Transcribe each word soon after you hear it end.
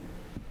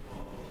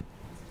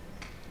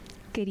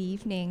Good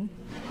evening.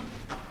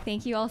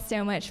 Thank you all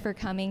so much for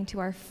coming to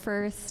our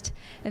first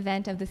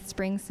event of the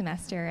spring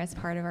semester as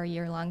part of our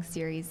year-long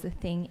series, The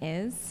Thing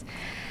Is.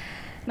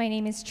 My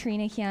name is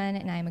Trina Hyun,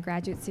 and I am a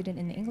graduate student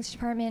in the English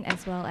department,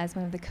 as well as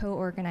one of the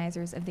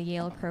co-organizers of the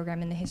Yale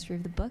program in the history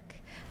of the book,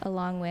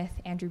 along with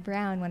Andrew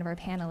Brown, one of our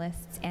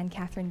panelists, and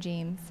Catherine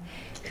James,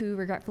 who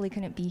regretfully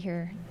couldn't be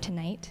here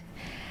tonight.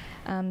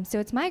 So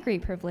it's my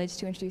great privilege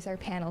to introduce our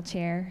panel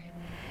chair,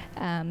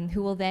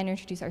 who will then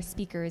introduce our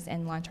speakers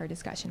and launch our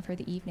discussion for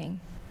the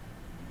evening.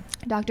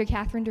 Dr.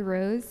 Catherine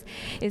DeRose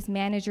is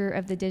manager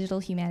of the Digital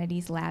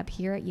Humanities Lab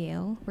here at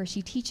Yale, where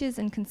she teaches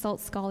and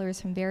consults scholars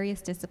from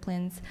various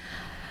disciplines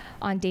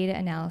on data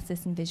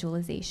analysis and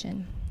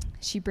visualization.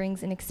 She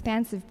brings an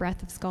expansive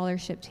breadth of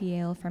scholarship to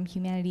Yale, from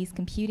humanities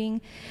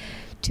computing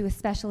to a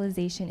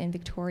specialization in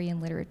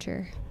Victorian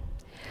literature.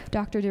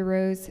 Dr.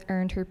 DeRose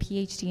earned her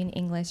PhD in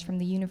English from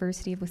the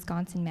University of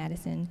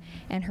Wisconsin-Madison,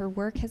 and her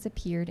work has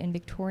appeared in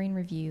Victorian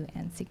Review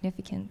and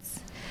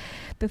Significance.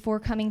 Before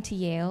coming to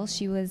Yale,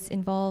 she was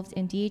involved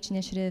in DH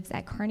initiatives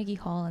at Carnegie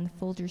Hall and the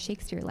Folger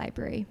Shakespeare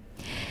Library.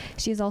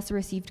 She has also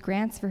received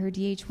grants for her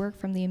DH work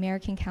from the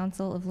American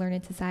Council of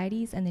Learned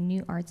Societies and the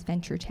New Arts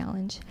Venture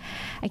Challenge.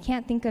 I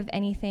can't think of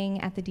anything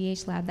at the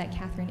DH Lab that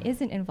Catherine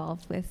isn't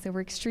involved with, so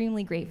we're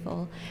extremely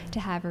grateful to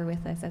have her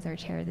with us as our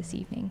chair this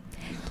evening.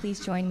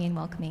 Please join me in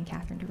welcoming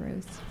Catherine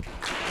DeRose.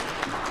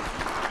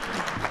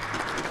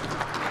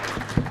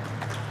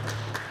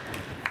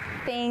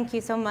 Thank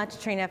you so much,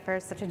 Trina, for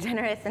such a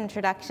generous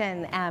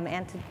introduction,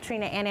 and to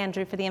Trina and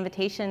Andrew for the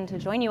invitation to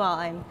join you all.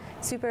 I'm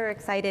super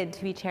excited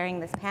to be chairing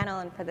this panel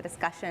and for the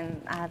discussion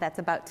that's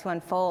about to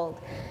unfold.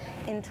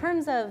 In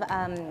terms of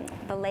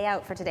the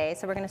layout for today,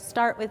 so we're going to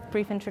start with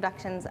brief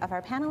introductions of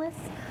our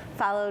panelists,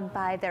 followed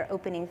by their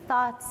opening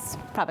thoughts,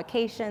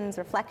 provocations,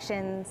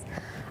 reflections.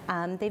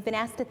 They've been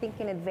asked to think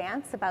in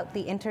advance about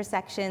the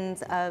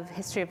intersections of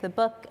history of the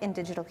book and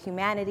digital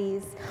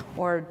humanities,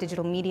 or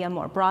digital media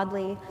more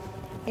broadly.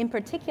 In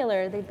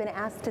particular, they've been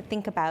asked to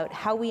think about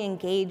how we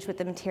engage with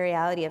the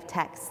materiality of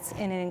texts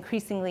in an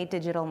increasingly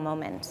digital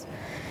moment.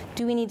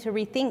 Do we need to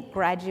rethink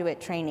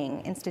graduate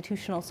training,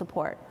 institutional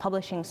support,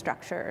 publishing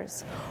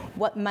structures?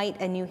 What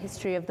might a new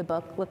history of the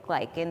book look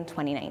like in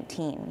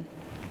 2019?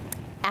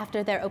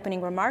 After their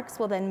opening remarks,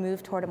 we'll then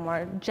move toward a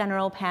more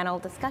general panel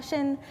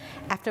discussion,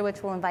 after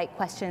which we'll invite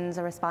questions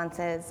or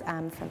responses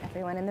from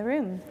everyone in the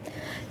room.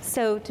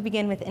 So to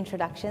begin with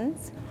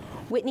introductions,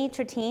 Whitney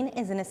Trettine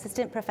is an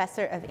assistant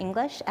professor of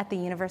English at the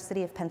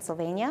University of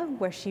Pennsylvania,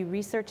 where she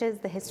researches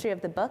the history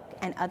of the book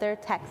and other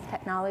text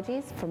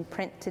technologies from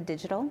print to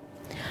digital.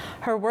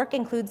 Her work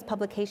includes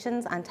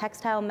publications on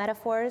textile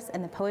metaphors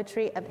and the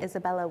poetry of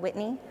Isabella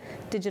Whitney,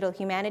 digital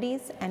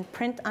humanities, and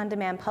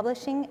print-on-demand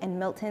publishing in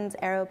Milton's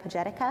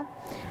Areopagitica,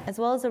 as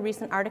well as a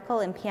recent article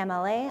in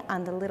PMLA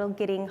on the Little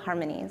Gidding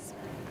Harmonies.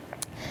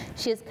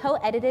 She has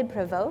co-edited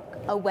Provoke,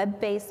 a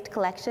web-based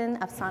collection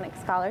of sonic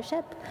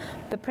scholarship,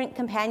 the print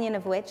companion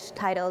of which,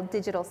 titled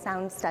Digital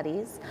Sound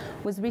Studies,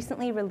 was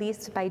recently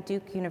released by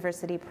Duke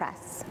University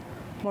Press.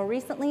 More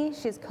recently,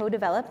 she's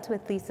co-developed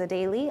with Lisa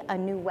Daly a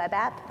new web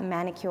app,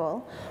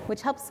 Manicule,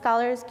 which helps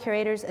scholars,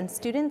 curators, and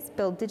students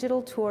build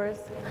digital tours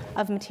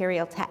of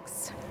material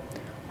texts.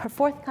 Her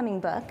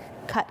forthcoming book,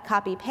 Cut,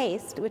 Copy,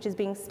 Paste, which is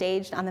being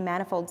staged on the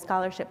Manifold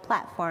Scholarship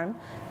platform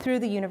through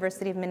the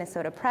University of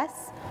Minnesota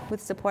Press,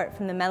 with support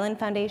from the Mellon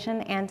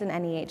Foundation and an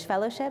NEH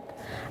fellowship,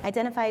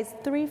 identifies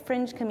 3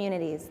 fringe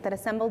communities that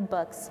assembled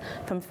books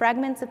from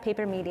fragments of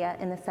paper media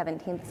in the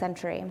 17th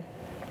century.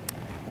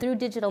 Through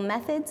digital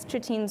methods,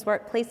 Trettine's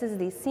work places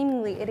these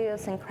seemingly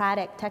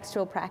idiosyncratic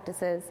textual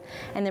practices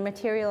and their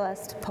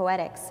materialist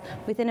poetics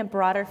within a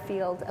broader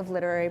field of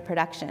literary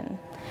production.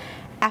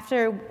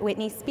 After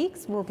Whitney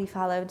speaks, we'll be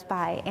followed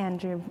by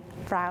Andrew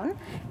Brown.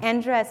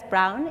 Andrew S.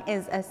 Brown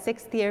is a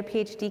 6th-year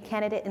PhD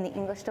candidate in the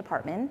English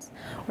department,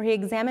 where he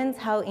examines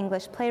how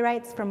English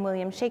playwrights from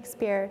William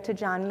Shakespeare to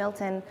John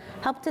Milton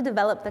helped to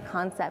develop the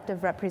concept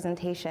of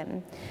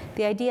representation,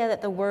 the idea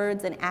that the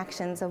words and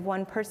actions of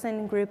one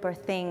person, group, or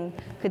thing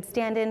could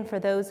stand in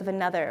for those of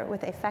another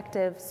with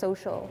effective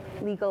social,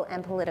 legal,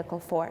 and political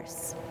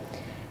force.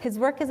 His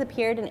work has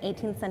appeared in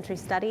 18th century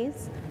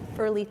studies,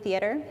 early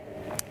theater,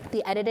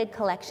 the edited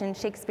collection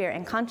Shakespeare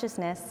and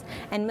Consciousness,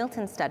 and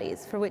Milton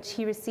Studies, for which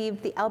he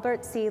received the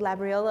Albert C.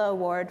 Labriola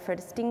Award for a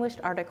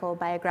distinguished article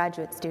by a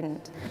graduate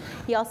student.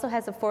 He also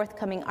has a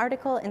forthcoming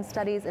article in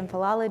Studies in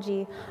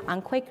Philology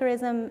on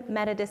Quakerism,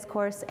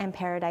 Meta-discourse, and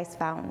Paradise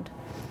Found.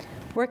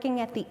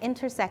 Working at the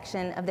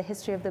intersection of the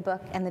history of the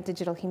book and the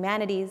digital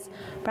humanities,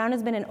 Brown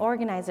has been an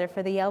organizer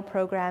for the Yale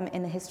program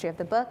in the history of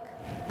the book,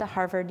 the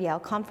Harvard-Yale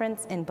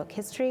Conference in Book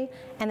History,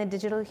 and the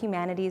Digital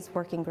Humanities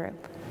Working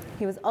Group.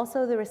 He was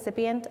also the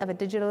recipient of a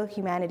Digital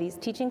Humanities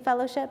Teaching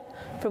Fellowship,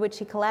 for which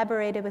he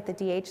collaborated with the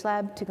DH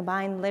Lab to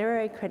combine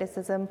literary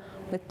criticism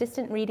with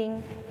distant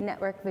reading,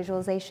 network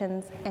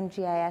visualizations, and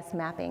GIS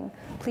mapping.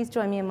 Please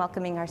join me in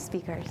welcoming our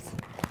speakers.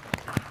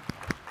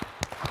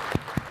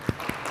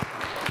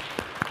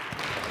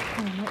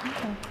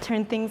 I'll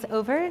turn things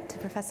over to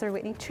Professor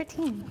Whitney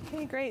Trittin.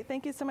 Okay, great.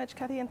 Thank you so much,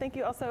 Kathy, and thank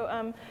you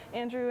also,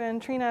 Andrew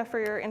and Trina, for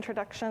your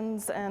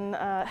introductions and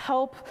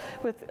help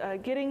with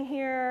getting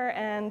here,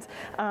 and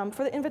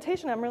for the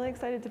invitation. I'm really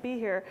excited to be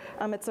here.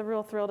 It's a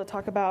real thrill to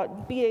talk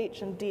about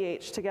BH and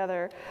DH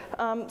together.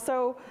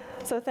 So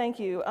thank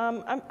you.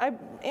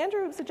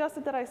 Andrew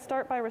suggested that I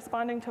start by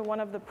responding to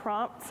one of the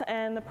prompts,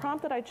 and the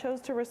prompt that I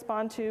chose to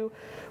respond to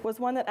was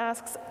one that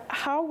asks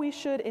how we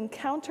should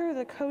encounter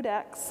the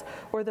codex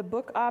or the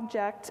book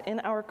object in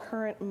our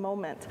current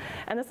moment.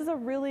 And this is a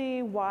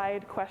really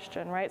wide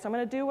question, right? So I'm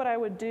going to do what I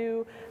would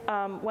do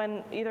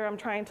when either I'm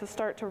trying to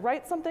start to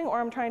write something or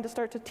I'm trying to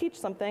start to teach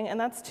something, and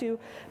that's to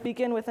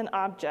begin with an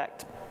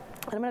object.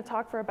 And I'm going to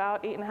talk for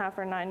about 8.5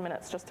 or 9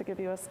 minutes just to give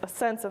you a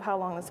sense of how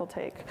long this will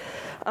take.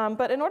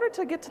 But in order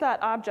to get to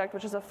that object,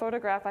 which is a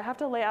photograph, I have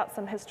to lay out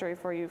some history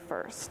for you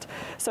first.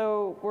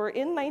 So we're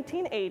in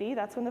 1980,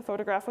 that's when the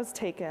photograph was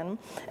taken.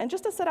 And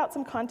just to set out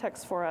some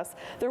context for us,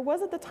 there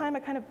was at the time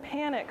a kind of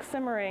panic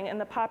simmering in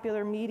the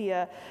popular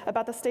media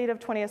about the state of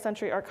 20th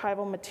century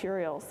archival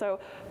materials.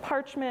 So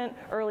parchment,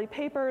 early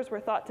papers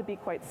were thought to be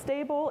quite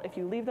stable. If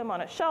you leave them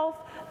on a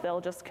shelf, they'll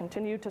just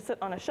continue to sit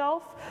on a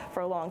shelf for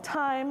a long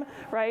time,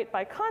 right?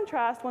 By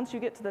contrast, once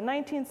you get to the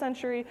 19th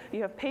century,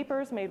 you have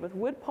papers made with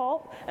wood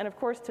pulp, and of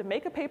course, to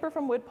make a paper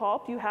from wood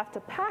pulp, you have to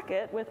pack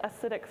it with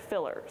acidic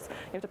fillers.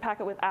 You have to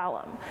pack it with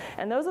alum.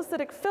 And those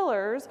acidic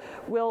fillers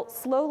will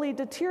slowly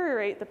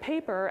deteriorate the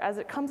paper as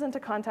it comes into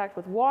contact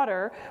with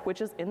water, which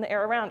is in the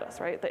air around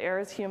us, right? The air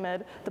is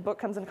humid, the book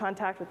comes in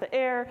contact with the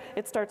air,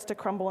 it starts to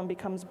crumble and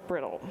becomes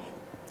brittle.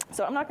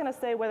 So I'm not going to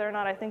say whether or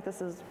not I think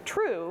this is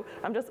true.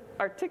 I'm just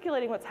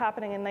articulating what's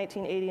happening in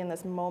 1980 in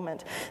this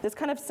moment, this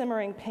kind of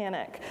simmering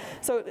panic.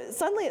 So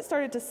suddenly it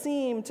started to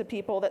seem to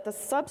people that the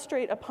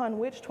substrate upon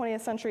which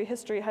 20th century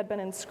history had been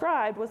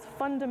inscribed was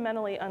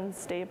fundamentally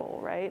unstable,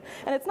 right?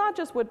 And it's not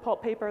just wood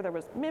pulp paper. There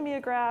was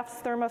mimeographs,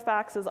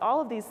 thermofaxes,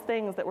 all of these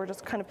things that were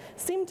just kind of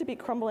seemed to be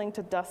crumbling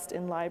to dust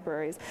in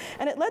libraries.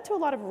 And it led to a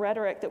lot of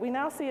rhetoric that we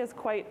now see as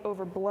quite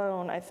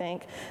overblown, I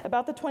think,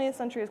 about the 20th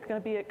century is going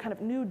to be a kind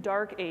of new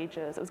dark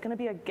ages. It was going to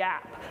be a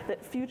gap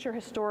that future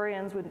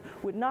historians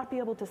would not be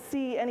able to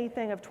see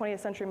anything of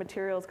 20th century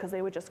materials because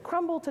they would just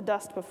crumble to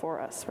dust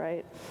before us,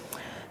 right?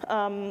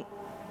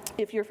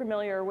 If you're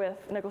familiar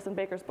with Nicholson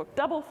Baker's book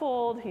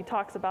Doublefold, he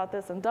talks about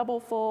this in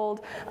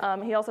Doublefold.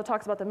 He also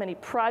talks about the many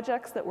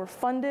projects that were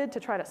funded to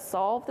try to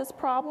solve this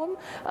problem.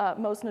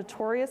 Most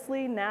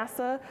notoriously,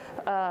 NASA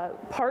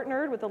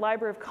partnered with the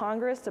Library of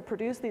Congress to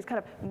produce these kind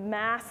of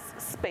mass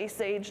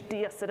space-age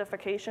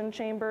deacidification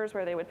chambers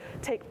where they would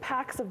take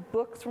packs of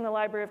books from the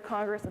Library of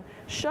Congress and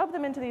shove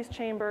them into these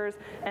chambers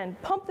and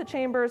pump the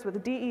chambers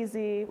with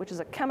DEZ, which is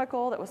a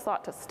chemical that was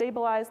thought to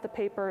stabilize the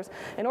papers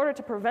in order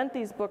to prevent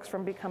these books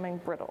from becoming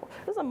brittle.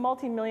 This is a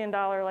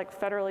multi-million-dollar, like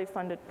federally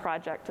funded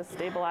project to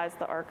stabilize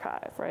the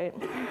archive, right?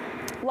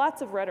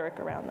 Lots of rhetoric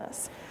around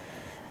this.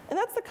 And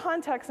that's the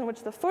context in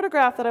which the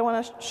photograph that I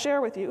want to share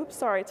with you, oops,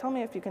 sorry, tell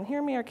me if you can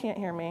hear me or can't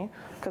hear me,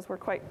 because we're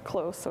quite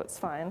close, so it's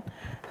fine.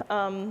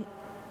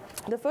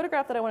 The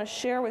photograph that I want to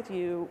share with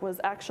you was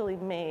actually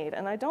made,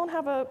 and I don't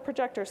have a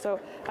projector, so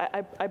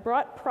I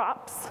brought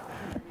props,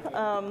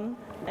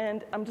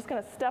 and I'm just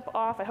going to step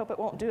off. I hope it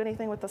won't do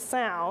anything with the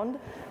sound,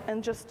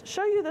 and just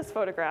show you this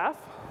photograph,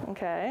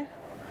 okay?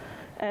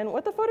 And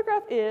what the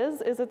photograph is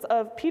it's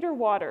of Peter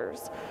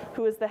Waters,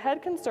 who is the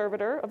head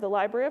conservator of the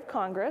Library of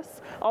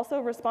Congress,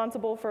 also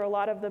responsible for a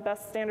lot of the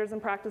best standards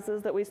and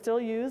practices that we still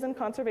use in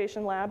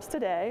conservation labs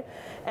today.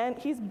 And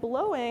he's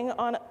blowing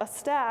on a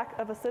stack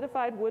of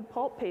acidified wood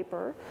pulp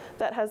paper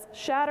that has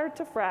shattered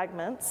to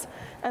fragments.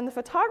 And the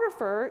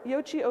photographer,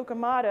 Yoichi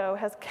Okamoto,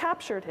 has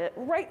captured it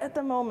right at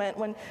the moment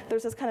when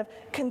there's this kind of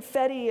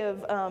confetti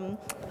of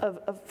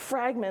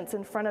fragments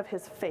in front of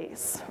his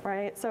face,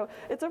 right? So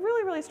it's a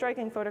really, really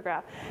striking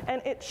photograph.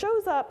 And it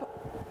shows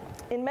up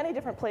in many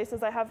different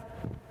places. I have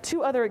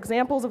two other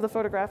examples of the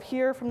photograph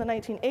here from the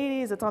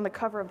 1980s. It's on the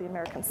cover of the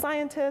American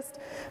Scientist.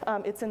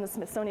 It's in the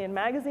Smithsonian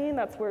Magazine.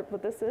 That's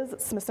what this is.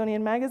 It's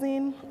Smithsonian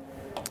Magazine.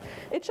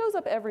 It shows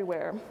up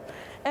everywhere.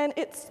 And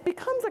it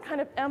becomes a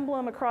kind of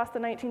emblem across the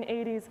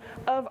 1980s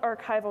of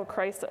archival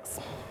crisis,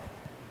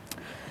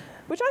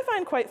 which I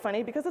find quite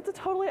funny because it's a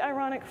totally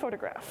ironic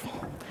photograph.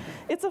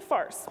 It's a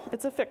farce.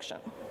 It's a fiction.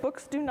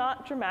 Books do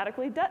not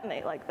dramatically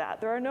detonate like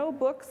that. There are no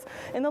books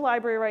in the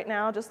library right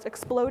now just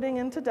exploding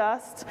into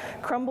dust,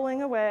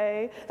 crumbling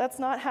away. That's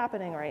not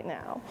happening right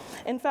now.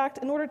 In fact,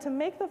 in order to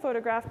make the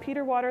photograph,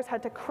 Peter Waters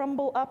had to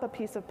crumble up a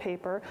piece of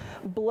paper,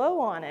 blow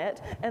on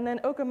it, and then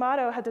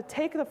Okamoto had to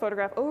take the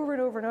photograph over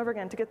and over and over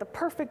again to get the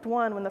perfect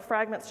one when the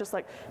fragments just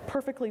like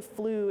perfectly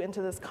flew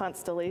into this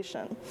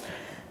constellation.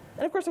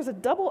 And of course, there's a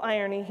double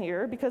irony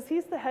here because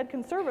he's the head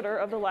conservator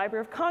of the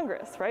Library of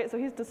Congress, right? So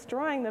he's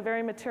destroying the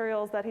very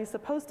materials that he's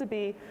supposed to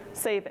be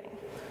saving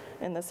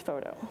in this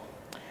photo.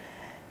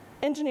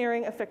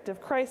 Engineering a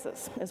fictive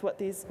crisis is what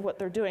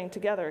they're doing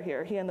together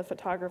here, he and the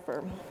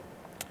photographer.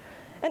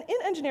 And in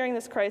engineering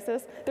this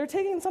crisis, they're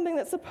taking something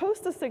that's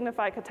supposed to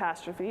signify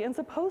catastrophe and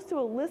supposed to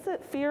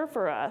elicit fear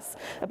for us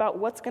about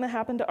what's going to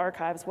happen to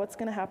archives, what's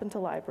going to happen to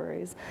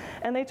libraries,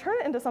 and they turn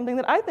it into something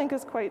that I think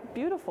is quite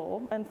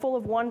beautiful and full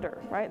of wonder,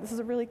 right? This is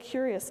a really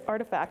curious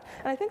artifact,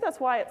 and I think that's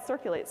why it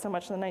circulates so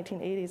much in the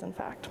 1980s, in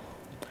fact.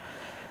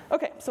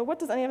 Okay, so what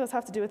does any of this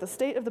have to do with the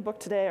state of the book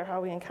today or how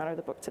we encounter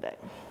the book today?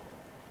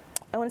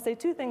 I want to say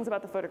two things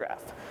about the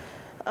photograph.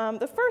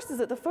 The first is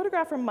that the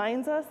photograph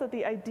reminds us that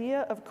the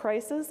idea of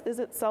crisis is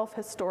itself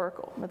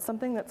historical. It's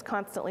something that's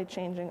constantly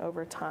changing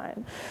over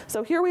time.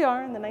 So here we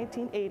are in the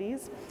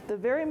 1980s, the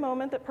very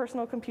moment that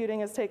personal computing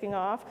is taking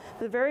off,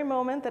 the very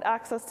moment that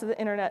access to the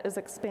internet is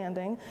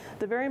expanding,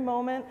 the very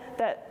moment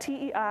that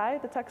TEI,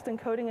 the Text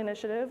Encoding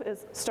Initiative,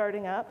 is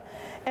starting up.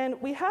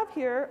 And we have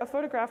here a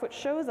photograph which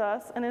shows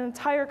us an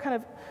entire kind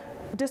of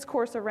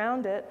discourse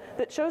around it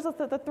that shows us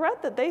that the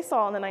threat that they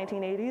saw in the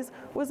 1980s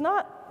was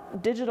not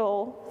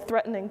digital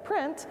threatening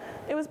print,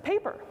 it was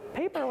paper.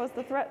 Paper was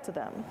the threat to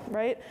them,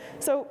 right?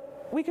 So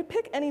we could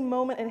pick any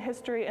moment in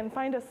history and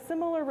find a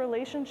similar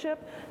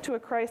relationship to a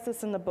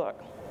crisis in the book.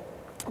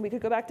 We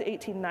could go back to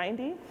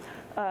 1890.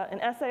 An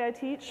essay I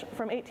teach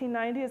from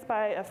 1890 is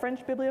by a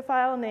French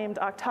bibliophile named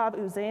Octave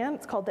Uzan.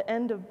 It's called The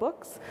End of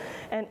Books.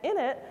 And in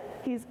it,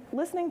 he's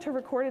listening to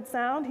recorded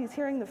sound. He's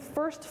hearing the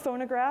first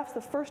phonographs,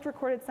 the first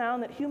recorded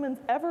sound that humans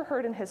ever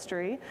heard in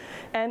history.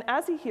 And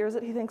as he hears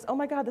it, he thinks, oh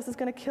my God, this is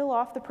going to kill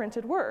off the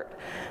printed word.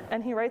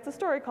 And he writes a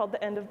story called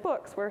The End of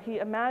Books, where he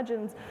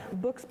imagines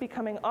books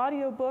becoming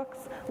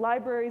audiobooks,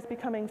 libraries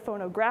becoming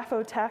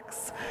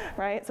phonographotext,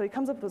 right? So he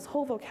comes up with this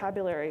whole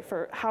vocabulary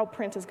for how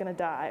print is going to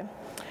die.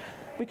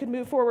 We could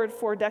move forward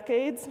 4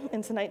 decades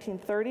into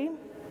 1930,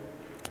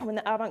 when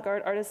the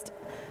avant-garde artist,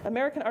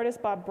 American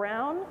artist Bob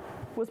Brown,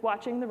 was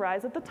watching the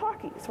rise of the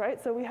talkies,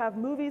 right? So we have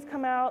movies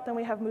come out, then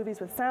we have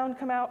movies with sound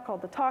come out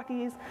called the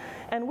talkies.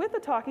 And with the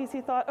talkies, he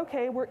thought,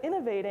 okay, we're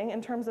innovating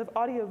in terms of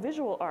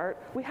audiovisual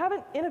art. We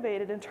haven't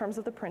innovated in terms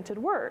of the printed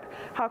word.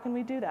 How can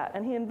we do that?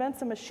 And he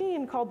invents a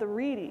machine called the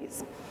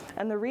Reedies.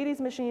 And the Reedies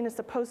machine is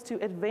supposed to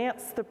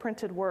advance the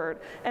printed word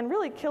and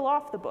really kill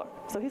off the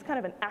book. So he's kind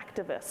of an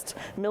activist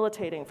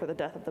militating for the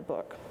death of the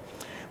book.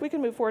 We can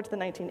move forward to the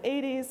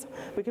 1980s.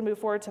 We can move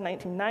forward to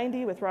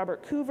 1990 with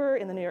Robert Coover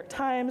in the New York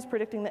Times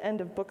predicting the end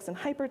of books in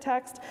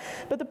hypertext.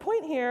 But the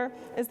point here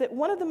is that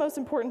one of the most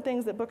important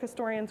things that book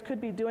historians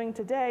could be doing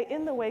today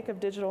in the wake of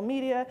digital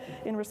media,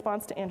 in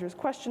response to Andrew's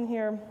question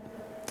here,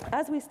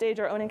 as we stage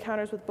our own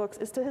encounters with books,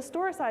 is to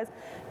historicize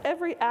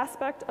every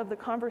aspect of the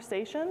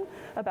conversation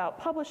about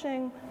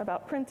publishing,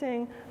 about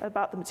printing,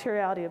 about the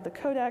materiality of the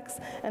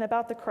codex, and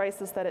about the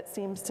crisis that it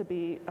seems to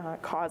be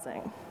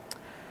causing.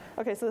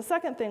 Okay, so the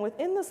second thing,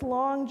 within this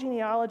long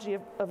genealogy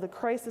of the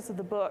crisis of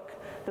the book,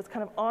 this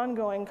kind of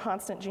ongoing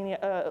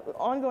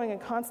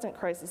and constant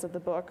crisis of the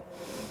book,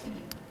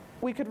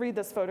 we could read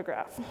this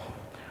photograph.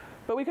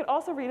 But we could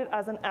also read it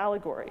as an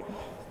allegory.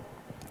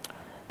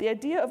 The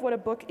idea of what a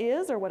book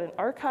is, or what an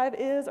archive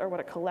is, or what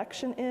a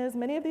collection is,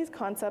 many of these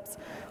concepts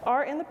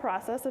are in the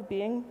process of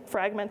being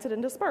fragmented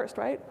and dispersed,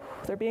 right?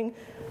 They're being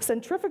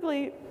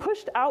centrifugally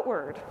pushed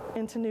outward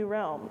into new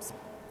realms.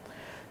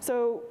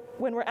 So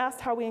when we're asked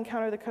how we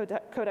encounter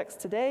the codex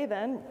today,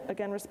 then,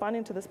 again,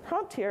 responding to this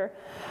prompt here,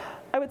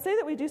 I would say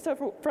that we do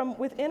so from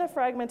within a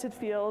fragmented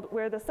field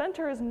where the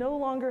center is no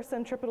longer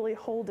centripetally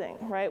holding,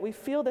 right? We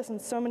feel this in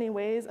so many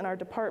ways in our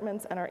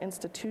departments and our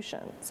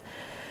institutions.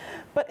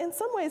 But in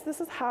some ways, this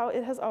is how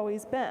it has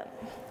always been.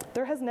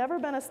 There has never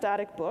been a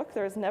static book.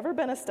 There has never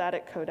been a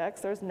static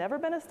codex. There's never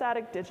been a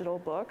static digital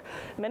book.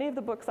 Many of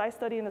the books I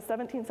study in the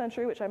 17th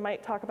century, which I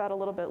might talk about a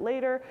little bit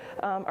later,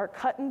 are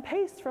cut and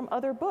paste from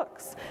other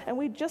books. And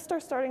we just are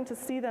starting to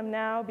see them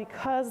now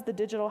because the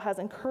digital has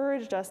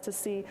encouraged us to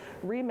see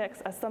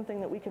remix as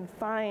something that we can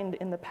find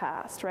in the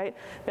past, right?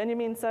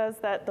 Benjamin says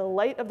that the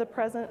light of the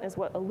present is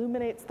what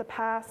illuminates the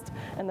past,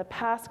 and the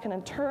past can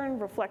in turn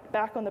reflect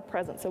back on the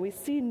present. So we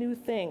see new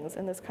things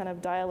in this kind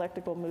of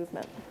dialectical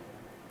movement.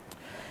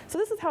 So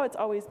this is how it's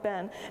always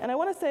been. And I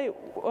want to say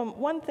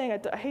one thing,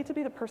 I hate to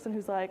be the person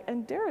who's like,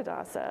 and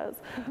Derrida says,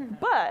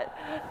 but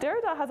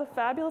Derrida has a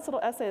fabulous little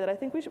essay that I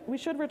think we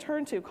should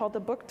return to called The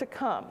Book to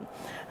Come.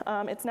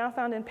 It's now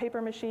found in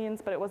Paper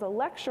Machines, but it was a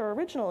lecture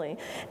originally.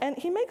 And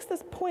he makes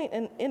this point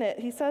in it.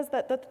 He says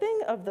that the thing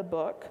of the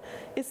book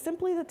is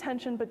simply the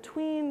tension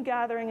between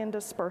gathering and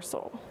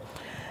dispersal.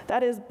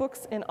 That is,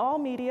 books in all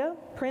media,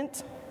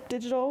 print,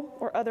 digital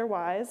or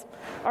otherwise,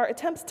 are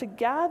attempts to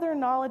gather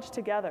knowledge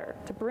together,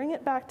 to bring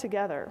it back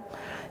together,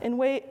 in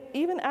way,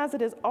 even as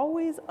it is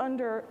always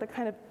under the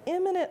kind of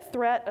imminent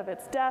threat of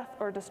its death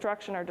or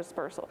destruction or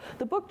dispersal.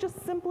 The book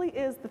just simply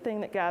is the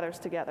thing that gathers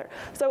together.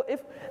 So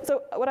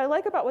what I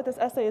like about what this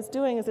essay is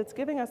doing is it's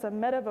giving us a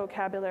meta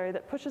vocabulary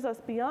that pushes us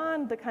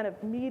beyond the kind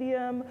of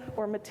medium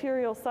or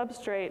material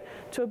substrate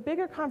to a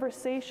bigger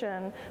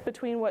conversation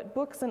between what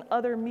books and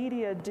other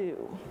media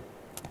do.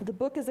 The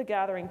book is a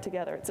gathering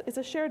together. It's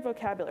a shared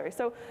vocabulary.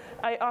 So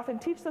I often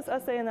teach this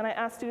essay, and then I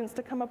ask students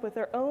to come up with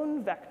their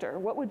own vector.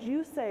 What would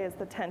you say is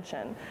the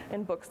tension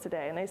in books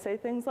today? And they say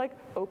things like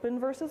open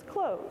versus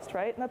closed,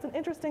 right? And that's an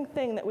interesting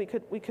thing that we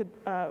could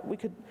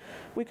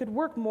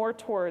work more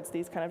towards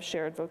these kind of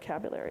shared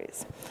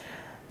vocabularies.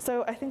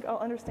 So I think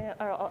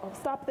I'll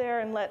stop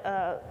there and let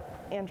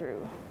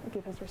Andrew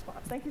give his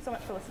response. Thank you so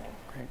much for listening.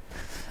 Great.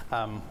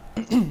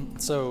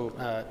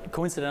 So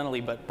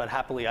coincidentally, but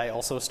happily, I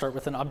also start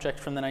with an object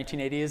from the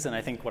 1980s, and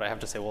I think what I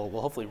have to say will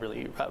hopefully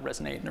really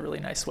resonate in a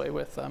really nice way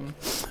with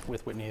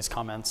Whitney's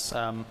comments.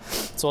 So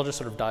I'll just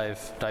sort of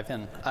dive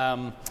in.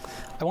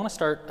 I want to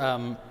start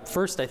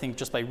first, I think,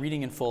 just by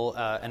reading in full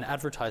an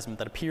advertisement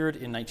that appeared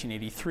in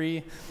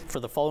 1983 for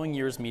the following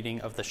year's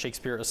meeting of the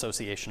Shakespeare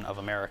Association of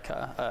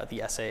America,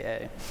 the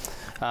SAA.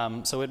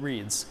 So it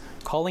reads,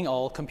 "Calling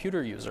all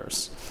computer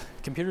users.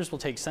 Computers will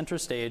take center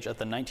stage at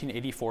the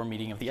 1984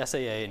 meeting of the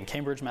SAA in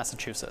Cambridge,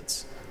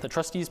 Massachusetts. The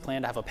trustees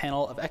plan to have a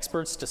panel of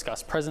experts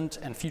discuss present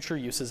and future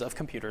uses of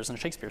computers in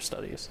Shakespeare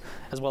studies,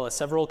 as well as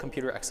several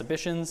computer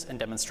exhibitions and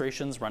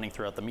demonstrations running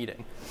throughout the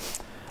meeting.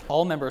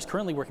 All members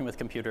currently working with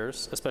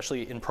computers,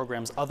 especially in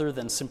programs other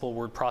than simple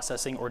word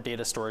processing or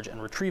data storage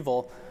and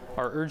retrieval,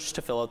 are urged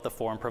to fill out the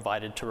form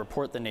provided to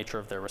report the nature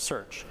of their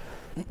research.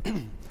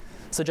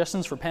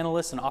 Suggestions for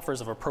panelists and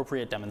offers of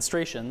appropriate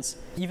demonstrations,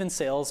 even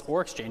sales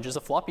or exchanges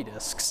of floppy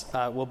disks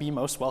will be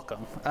most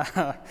welcome."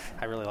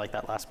 I really like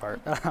that last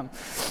part.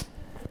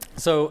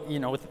 So,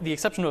 with the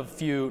exception of a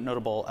few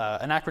notable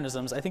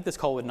anachronisms, I think this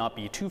call would not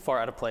be too far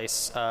out of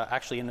place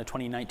actually in the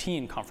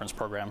 2019 conference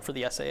program for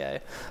the SAA,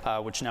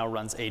 which now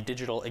runs a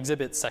digital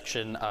exhibit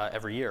section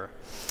every year.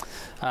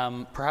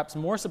 Perhaps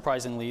more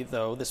surprisingly,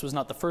 though, this was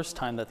not the first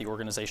time that the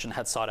organization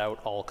had sought out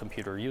all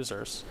computer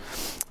users.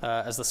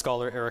 As the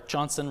scholar Eric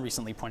Johnson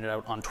recently pointed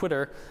out on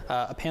Twitter,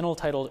 a panel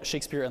titled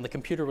 "Shakespeare and the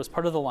Computer" was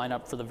part of the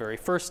lineup for the very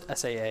first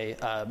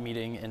SAA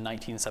meeting in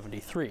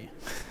 1973.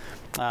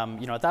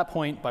 At that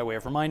point, by way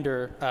of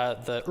reminder,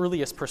 the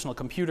earliest personal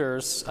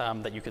computers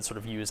that you could sort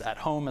of use at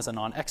home as a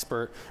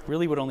non-expert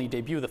really would only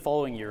debut the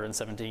following year in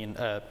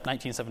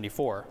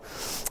 1974.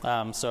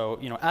 So,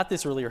 at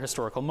this earlier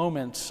historical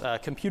moment,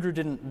 computer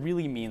didn't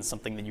really mean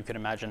something that you could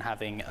imagine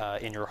having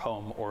in your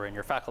home or in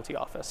your faculty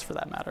office, for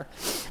that matter.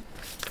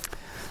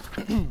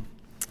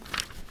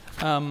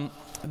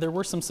 There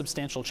were some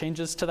substantial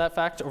changes to that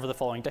fact over the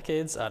following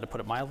decades. To put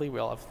it mildly, we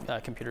all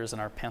have computers in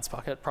our pants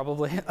pocket,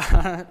 probably,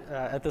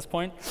 at this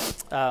point.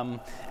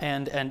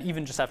 And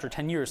even just after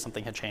 10 years,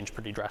 something had changed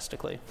pretty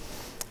drastically.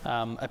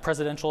 A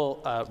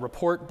presidential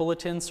report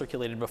bulletin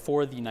circulated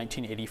before the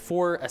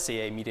 1984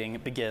 SAA meeting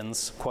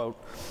begins, quote,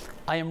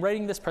 "I am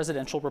writing this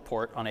presidential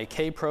report on a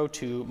K Pro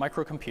 2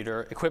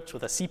 microcomputer equipped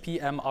with a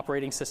CP/M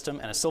operating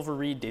system and a Silver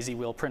Reed daisy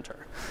wheel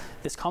printer.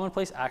 This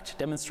commonplace act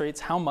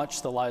demonstrates how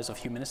much the lives of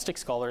humanistic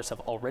scholars have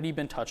already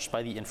been touched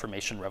by the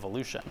information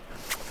revolution."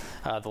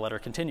 The letter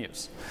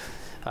continues,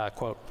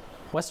 quote,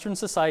 "Western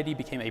society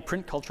became a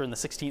print culture in the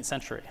 16th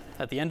century.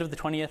 At the end of the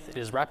 20th, it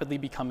is rapidly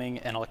becoming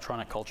an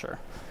electronic culture.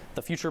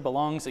 The future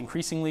belongs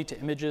increasingly to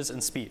images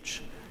and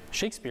speech.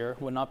 Shakespeare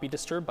would not be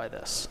disturbed by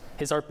this.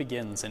 His art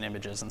begins in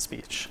images and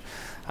speech."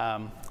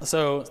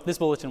 So this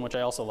bulletin, which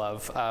I also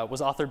love,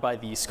 was authored by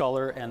the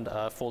scholar and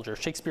Folger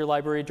Shakespeare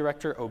Library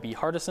director, O.B.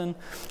 Hardison.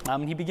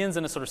 He begins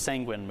in a sort of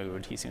sanguine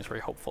mood. He seems very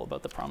hopeful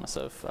about the promise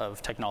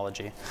of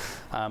technology.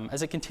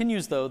 As it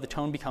continues, though, the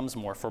tone becomes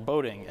more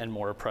foreboding and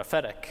more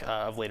prophetic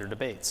of later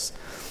debates.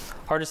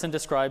 Hardison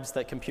describes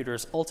that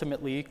computers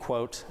ultimately,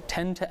 quote,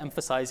 "tend to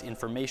emphasize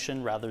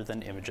information rather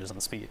than images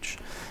and speech.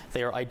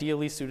 They are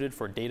ideally suited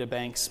for data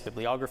banks,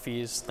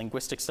 bibliographies,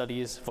 linguistic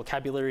studies,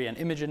 vocabulary and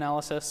image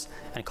analysis,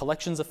 and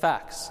collections of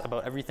facts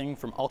about everything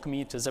from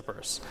alchemy to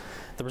zippers.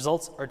 The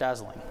results are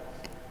dazzling.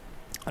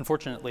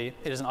 Unfortunately,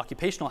 it is an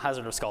occupational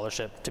hazard of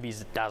scholarship to be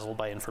dazzled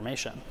by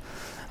information."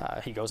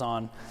 He goes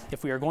on,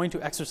 "If we are going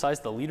to exercise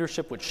the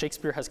leadership which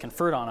Shakespeare has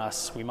conferred on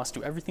us, we must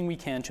do everything we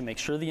can to make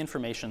sure the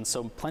information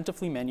so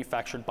plentifully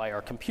manufactured by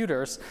our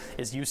computers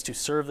is used to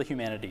serve the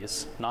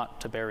humanities,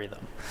 not to bury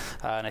them."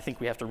 And I think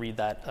we have to read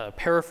that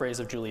paraphrase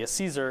of Julius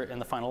Caesar in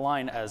the final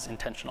line as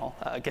intentional,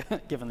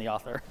 given the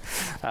author.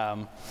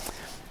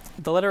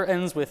 The letter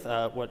ends with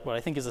what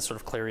I think is a sort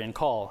of clarion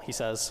call. He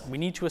says, "We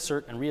need to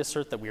assert and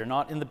reassert that we are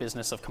not in the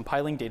business of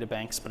compiling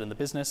databanks, but in the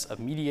business of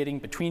mediating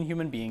between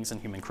human beings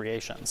and human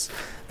creations.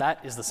 That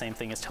is the same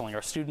thing as telling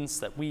our students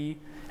that we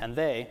and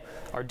they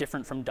are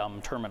different from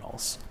dumb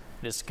terminals.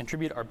 It is to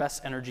contribute our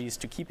best energies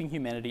to keeping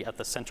humanity at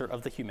the center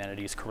of the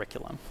humanities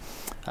curriculum."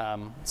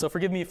 So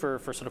forgive me for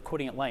sort of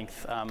quoting at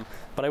length,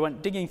 but I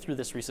went digging through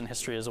this recent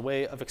history as a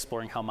way of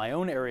exploring how my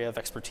own area of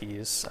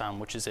expertise,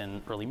 which is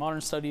in early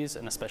modern studies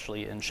and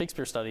especially in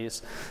Shakespeare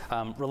studies,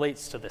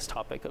 relates to this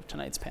topic of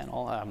tonight's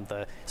panel,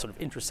 the sort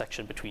of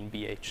intersection between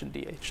BH and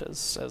DH,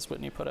 as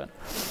Whitney put it.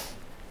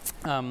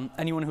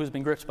 Anyone who has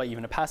been gripped by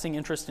even a passing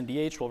interest in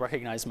DH will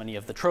recognize many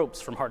of the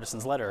tropes from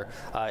Hardison's letter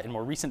in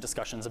more recent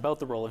discussions about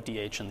the role of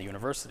DH in the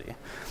university.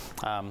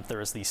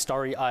 There is the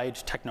starry-eyed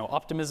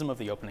techno-optimism of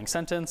the opening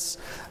sentence.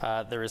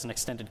 There is an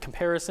extended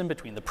comparison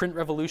between the print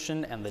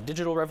revolution and the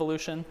digital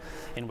revolution,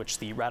 in which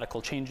the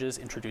radical changes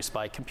introduced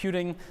by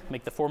computing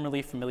make the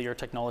formerly familiar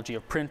technology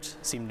of print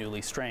seem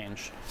newly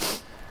strange.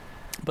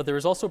 But there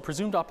is also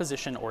presumed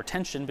opposition or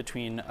tension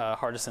between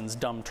Hardison's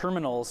dumb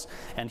terminals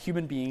and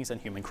human beings and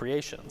human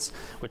creations,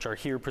 which are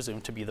here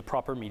presumed to be the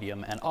proper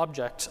medium and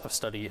object of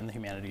study in the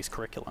humanities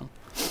curriculum.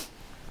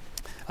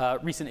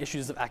 Recent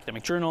issues of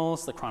academic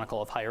journals, the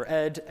Chronicle of Higher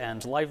Ed,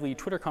 and lively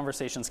Twitter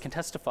conversations can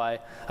testify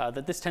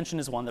that this tension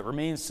is one that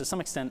remains to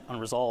some extent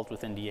unresolved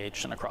within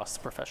DH and across the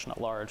profession at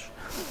large,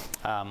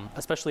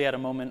 especially at a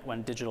moment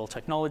when digital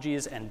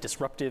technologies and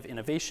disruptive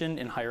innovation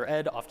in higher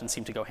ed often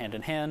seem to go hand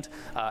in hand.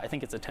 I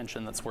think it's a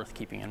tension that's worth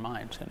keeping in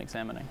mind and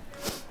examining.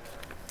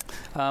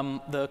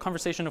 The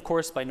conversation, of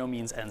course, by no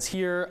means ends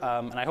here,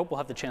 and I hope we'll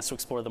have the chance to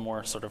explore the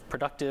more sort of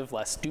productive,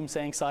 less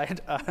doomsaying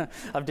side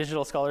of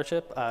digital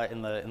scholarship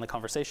in the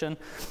conversation.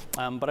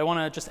 But I want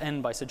to just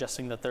end by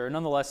suggesting that there are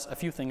nonetheless a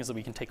few things that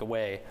we can take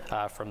away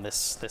from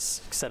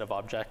this set of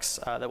objects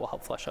that will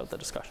help flesh out the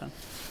discussion.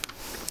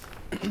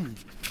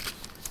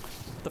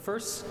 The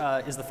first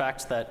is the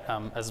fact that,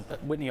 as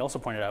Whitney also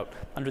pointed out,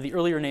 under the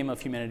earlier name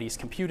of humanities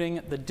computing,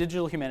 the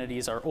digital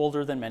humanities are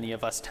older than many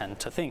of us tend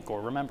to think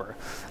or remember.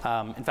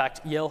 In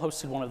fact, Yale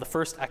hosted one of the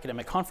first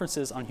academic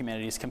conferences on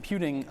humanities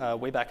computing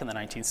way back in the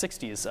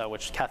 1960s,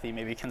 which Kathy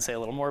maybe can say a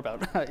little more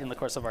about in the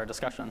course of our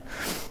discussion.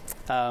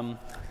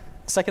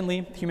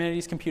 Secondly,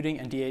 humanities computing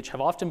and DH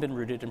have often been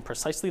rooted in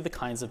precisely the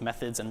kinds of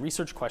methods and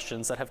research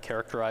questions that have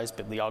characterized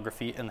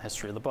bibliography in the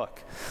history of the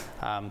book.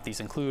 These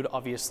include,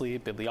 obviously,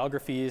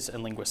 bibliographies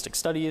and linguistic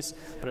studies,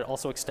 but it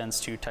also extends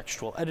to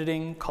textual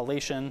editing,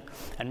 collation,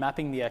 and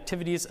mapping the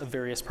activities of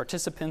various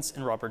participants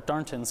in Robert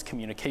Darnton's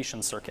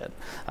communication circuit.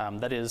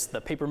 That is,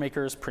 the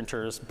papermakers,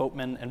 printers,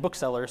 boatmen, and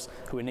booksellers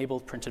who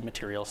enabled printed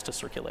materials to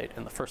circulate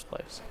in the first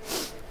place.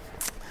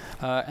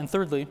 And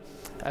thirdly,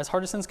 as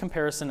Hardison's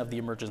comparison of the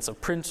emergence of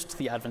print to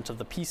the advent of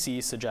the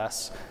PC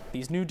suggests,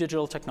 these new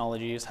digital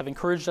technologies have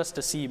encouraged us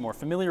to see more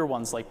familiar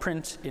ones like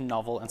print in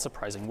novel and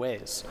surprising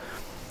ways.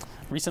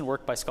 Recent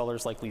work by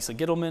scholars like Lisa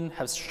Gittleman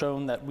has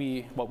shown that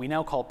what we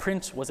now call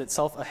print was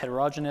itself a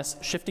heterogeneous,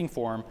 shifting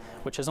form,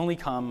 which has only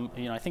come,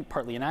 I think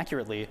partly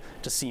inaccurately,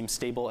 to seem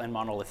stable and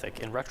monolithic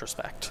in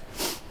retrospect.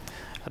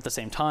 At the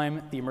same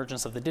time, the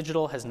emergence of the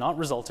digital has not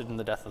resulted in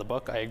the death of the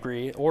book, I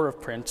agree, or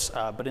of print,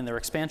 but in their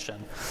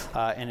expansion,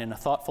 and in a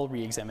thoughtful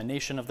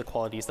re-examination of the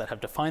qualities that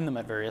have defined them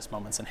at various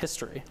moments in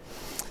history.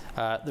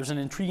 There's an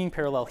intriguing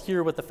parallel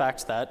here with the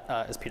fact that,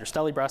 as Peter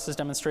Stallybrass has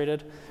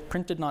demonstrated,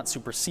 print did not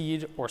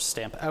supersede or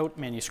stamp out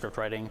manuscript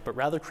writing, but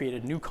rather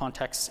created new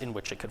contexts in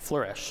which it could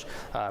flourish,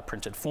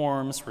 printed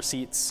forms,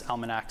 receipts,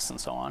 almanacs, and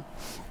so on.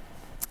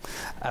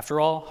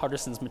 After all,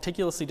 Hardison's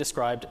meticulously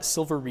described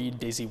silver reed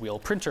daisy wheel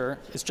printer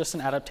is just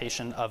an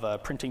adaptation of a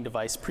printing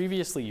device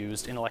previously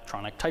used in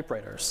electronic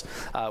typewriters,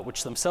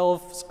 which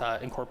themselves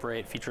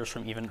incorporate features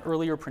from even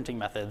earlier printing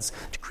methods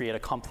to create a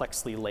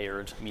complexly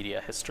layered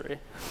media history.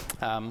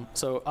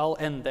 So I'll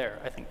end there,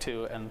 I think,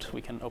 too, and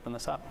we can open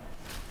this up.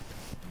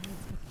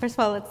 First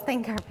of all, let's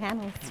thank our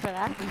panelists for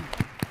that.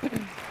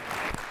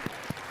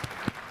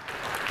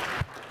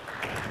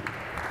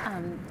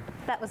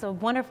 That was a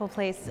wonderful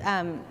place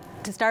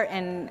to start,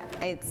 and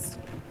it's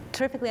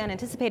terrifically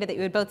unanticipated that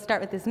you would both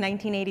start with this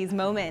 1980s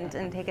moment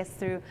and take us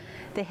through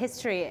the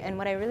history. And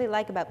what I really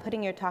like about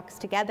putting your talks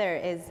together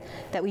is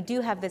that we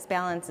do have this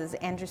balance, as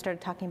Andrew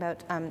started talking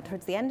about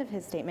towards the end of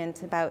his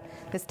statement, about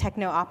this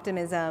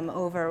techno-optimism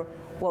over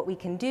what we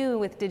can do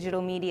with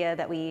digital media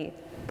that we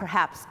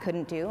perhaps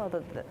couldn't do,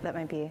 although that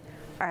might be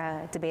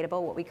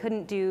debatable, what we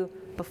couldn't do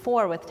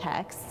before with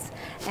texts.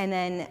 And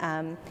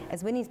then,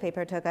 as Whitney's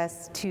paper took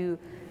us to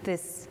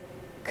this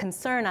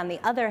concern, on the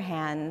other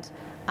hand,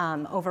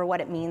 over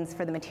what it means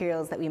for the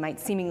materials that we might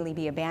seemingly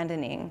be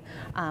abandoning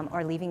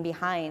or leaving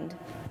behind.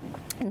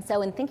 And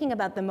so in thinking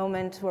about the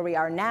moment where we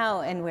are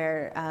now and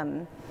where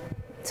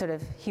sort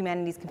of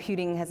humanities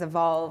computing has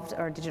evolved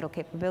or digital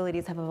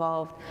capabilities have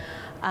evolved,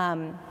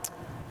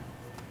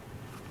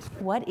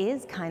 what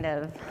is kind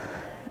of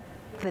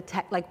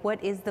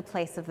what is the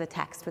place of the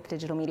text with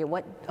digital media?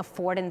 What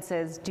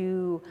affordances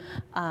do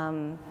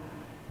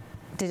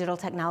digital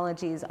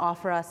technologies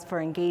offer us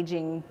for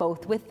engaging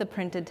both with the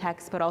printed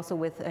text but also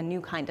with a new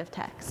kind of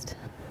text?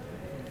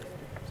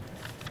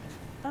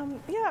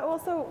 On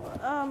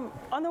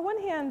the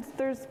one hand,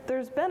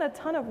 there's been a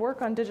ton of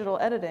work on digital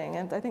editing,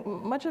 and I think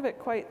much of it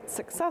quite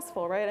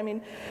successful, right? I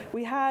mean,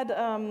 we had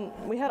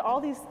all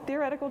these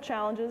theoretical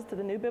challenges to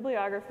the new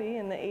bibliography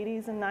in the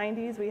 80s and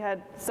 90s. We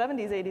had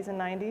 70s, 80s, and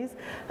 90s.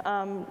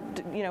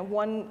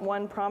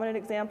 One prominent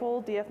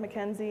example, D.F.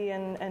 McKenzie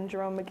and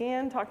Jerome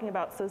McGann talking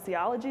about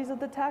sociologies of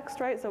the text,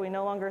 right? So we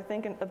no longer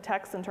think of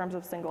text in terms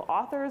of single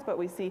authors, but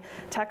we see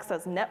text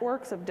as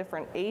networks of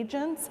different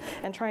agents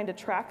and trying to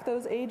track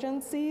those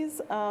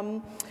agencies.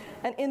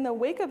 And in the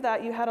wake of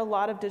that, you had a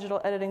lot of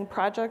digital editing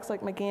projects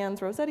like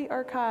McGann's Rossetti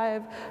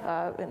Archive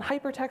and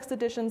hypertext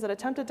editions that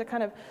attempted to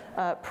kind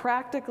of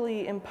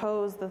practically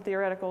impose the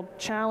theoretical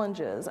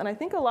challenges. And I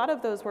think a lot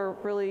of those were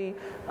really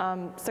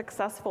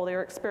successful. They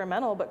were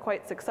experimental, but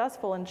quite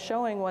successful in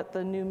showing what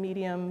the new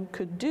medium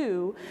could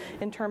do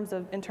in terms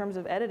of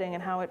editing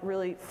and how it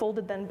really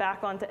folded then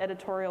back onto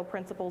editorial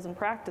principles and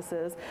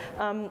practices.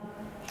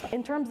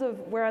 In terms of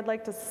where I'd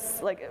like to,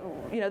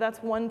 that's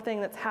one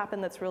thing that's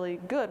happened that's really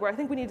good. Where I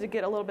think we need to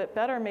get a little bit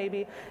better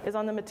maybe is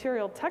on the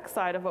material text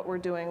side of what we're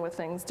doing with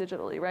things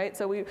digitally, right?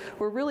 So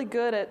we're really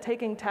good at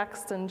taking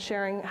text and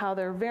sharing how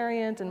they're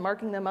variant and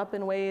marking them up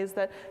in ways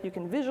that you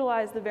can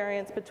visualize the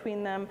variance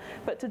between them.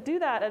 But to do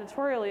that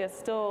editorially is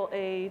still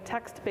a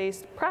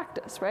text-based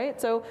practice, right?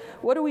 So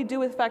what do we do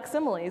with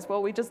facsimiles?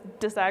 Well, we just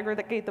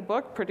disaggregate the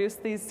book, produce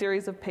these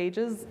series of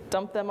pages,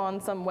 dump them on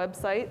some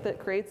website that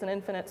creates an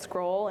infinite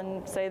scroll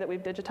and say that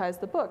we've digitized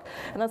the book.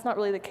 And that's not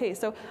really the case.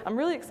 So I'm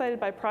really excited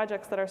by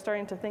projects that are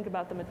starting to think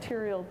about the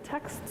material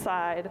text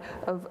side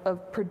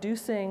of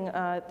producing,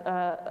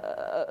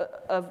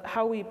 of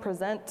how we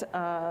present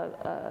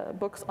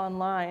books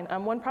online.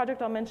 One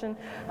project I'll mention,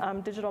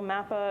 Digital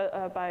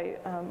Mappa by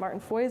Martin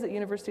Foys at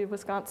University of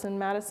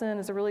Wisconsin-Madison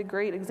is a really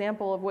great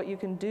example of what you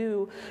can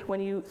do when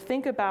you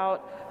think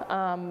about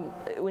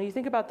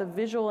the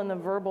visual and the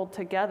verbal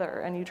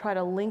together, and you try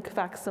to link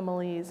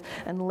facsimiles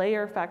and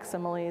layer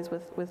facsimiles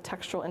with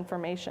textual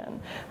information.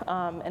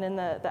 And in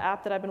the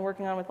app that I've been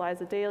working on with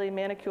Liza Daly,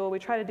 Manicule, we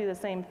try to do the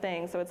same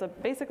thing. So it's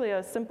basically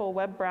a simple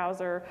web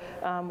browser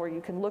where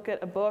you can look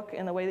at a book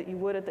in the way that you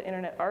would at the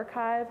Internet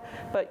Archive,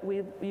 but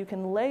you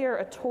can layer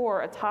a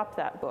Tor atop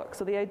that book.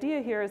 So the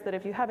idea here is that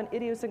if you have an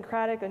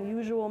idiosyncratic,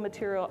 unusual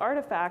material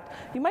artifact,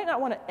 you might not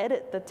want to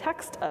edit the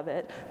text of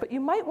it, but you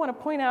might want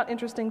to point out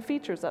interesting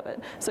features of it.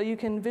 So you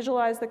can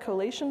visualize the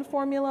collation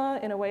formula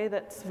in a way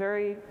that's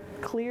very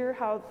clear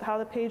how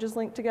the page is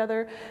linked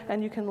together,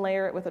 and you can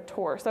layer it with a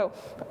Tor. So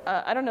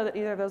I don't know that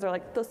either of those are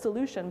like the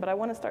solution, but I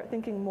want to start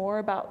thinking more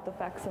about the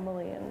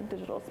facsimile in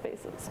digital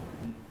spaces.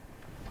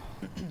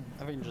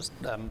 If I can just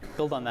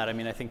build on that, I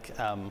mean, I think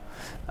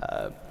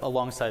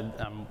alongside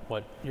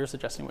what you're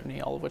suggesting,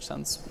 Whitney, all of which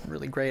sounds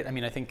really great. I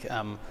mean, I think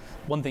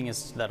one thing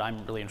is that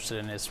I'm really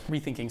interested in is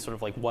rethinking sort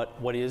of like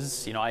what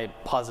is, I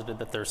posited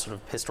that there's sort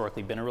of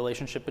historically been a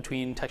relationship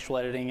between textual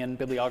editing and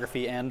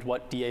bibliography and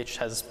what DH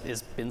has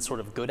been sort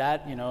of good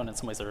at, and in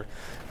some ways are,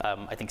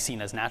 I think, seen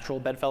as natural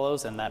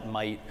bedfellows, and that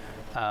might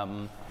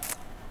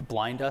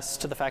blind us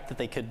to the fact that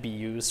they could be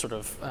used sort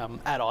of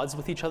at odds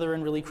with each other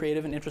in really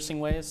creative and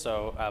interesting ways.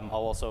 So I'll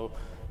also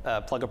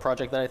plug a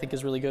project that I think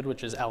is really good,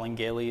 which is Alan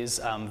Gailey's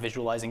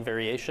Visualizing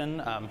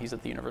Variation. He's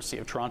at the University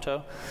of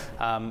Toronto.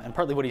 And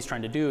partly what he's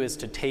trying to do is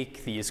to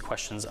take these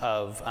questions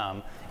of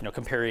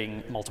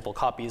comparing multiple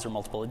copies or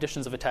multiple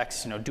editions of a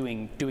text,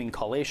 doing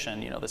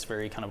collation, this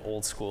very kind of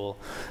old school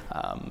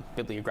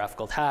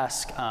bibliographical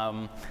task,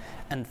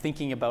 and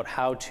thinking about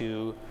how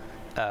to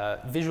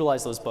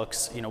visualize those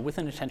books, with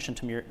an attention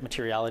to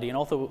materiality, and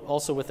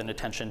also with an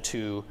attention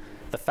to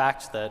the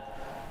fact that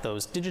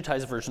those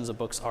digitized versions of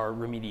books are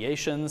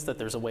remediations, that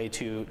there's a way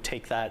to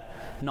take that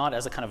not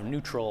as a kind of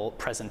neutral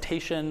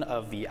presentation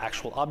of the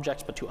actual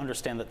object, but to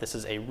understand that this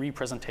is a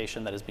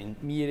representation that has been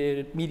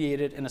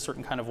mediated in a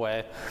certain kind of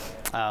way.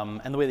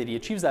 And the way that he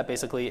achieves that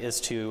basically is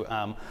to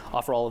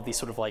offer all of these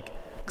sort of like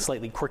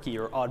slightly quirky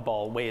or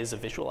oddball ways of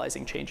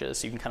visualizing changes.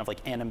 So you can kind of like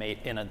animate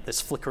in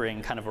this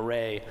flickering kind of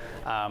array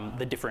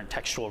the different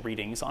textual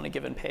readings on a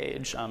given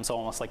page. So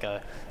almost like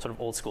a sort of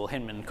old school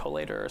Hinman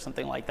collator or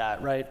something like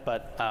that, right?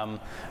 But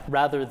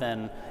rather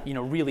than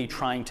really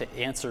trying to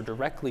answer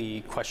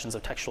directly questions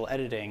of textual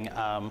editing,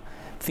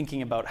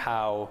 thinking about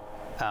how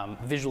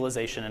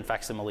visualization and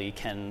facsimile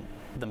can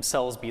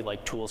themselves be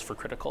like tools for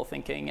critical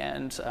thinking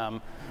and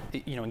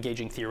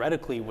engaging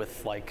theoretically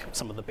with like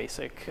some of the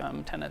basic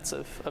tenets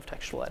of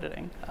textual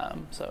editing.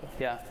 So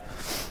yeah.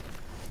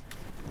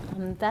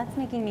 That's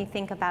making me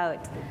think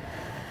about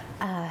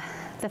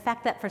the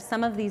fact that for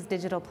some of these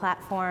digital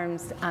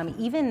platforms,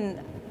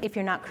 even if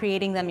you're not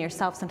creating them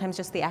yourself, sometimes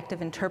just the act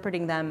of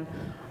interpreting them,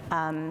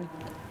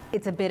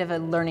 it's a bit of a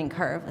learning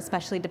curve,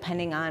 especially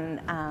depending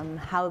on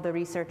how the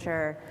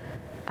researcher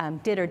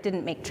did or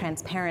didn't make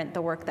transparent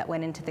the work that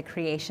went into the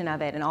creation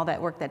of it and all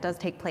that work that does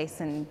take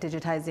place in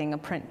digitizing a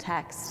print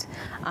text.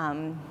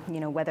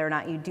 Whether or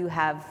not you do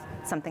have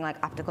something like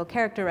optical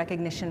character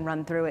recognition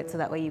run through it so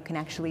that way you can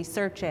actually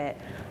search it.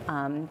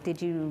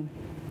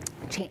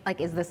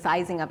 Is the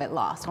sizing of it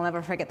lost? I'll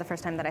never forget the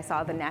first time that I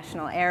saw the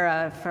National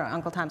Era for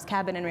Uncle Tom's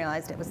Cabin and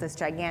realized it was this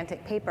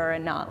gigantic paper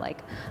and not like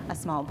a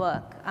small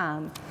book.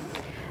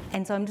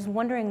 And so I'm just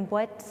wondering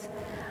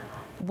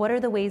what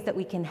are the ways that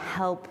we can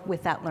help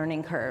with that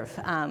learning curve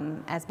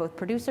as both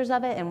producers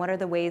of it, and what are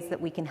the ways that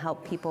we can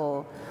help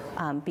people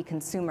be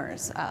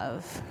consumers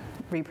of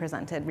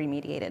represented,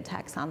 remediated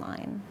text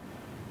online?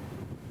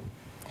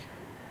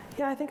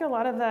 Yeah, I think a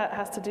lot of that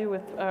has to do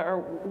with, or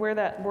where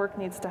that work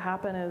needs to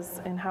happen is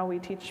in how we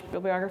teach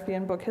bibliography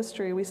and book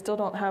history. We still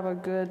don't have a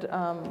good,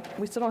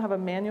 we still don't have a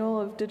manual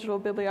of digital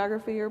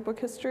bibliography or book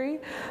history.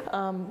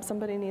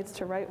 Somebody needs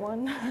to write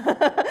one.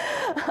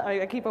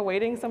 I keep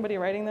awaiting somebody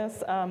writing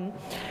this. And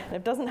if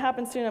it doesn't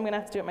happen soon, I'm going to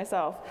have to do it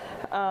myself.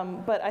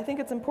 But I think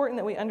it's important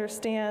that we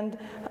understand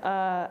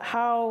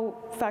how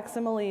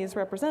facsimiles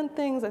represent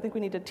things. I think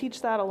we need to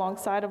teach that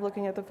alongside of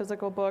looking at the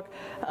physical book.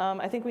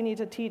 I think we need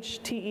to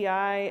teach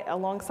TEI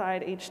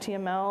alongside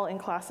HTML in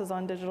classes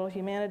on digital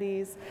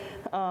humanities.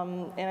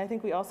 And I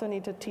think we also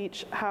need to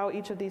teach how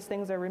each of these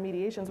things are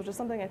remediations, which is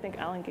something I think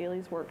Alan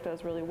Gailey's work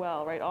does really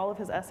well, right? All of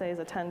his essays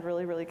attend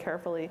really, really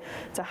carefully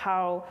to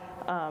how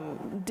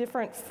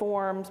different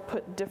forms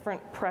put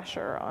different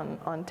pressure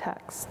on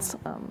texts.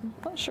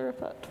 Not sure if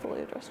that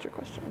fully addressed your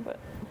question, but.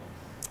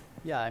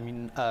 Yeah, I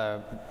mean,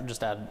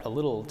 just add a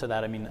little to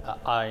that. I mean,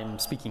 I'm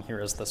speaking here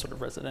as the sort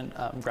of resident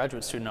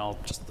graduate student. I'll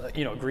just,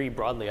 agree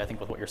broadly, I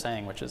think, with what you're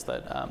saying, which is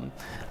that,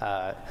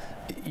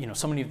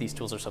 so many of these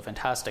tools are so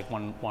fantastic.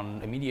 One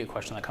immediate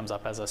question that comes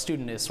up as a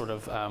student is sort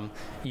of,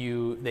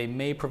 they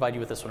may provide you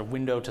with a sort of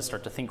window to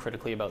start to think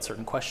critically about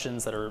certain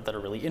questions that are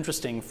really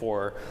interesting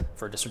for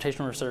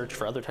dissertation research,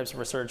 for other types of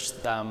research.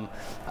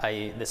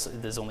 This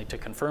is only to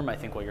confirm, I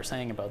think, what you're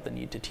saying about the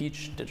need to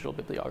teach digital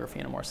bibliography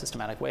in a more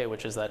systematic way,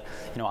 which is that,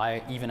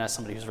 even as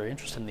somebody who's very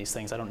interested in these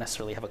things, I don't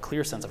necessarily have a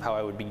clear sense of how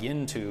I would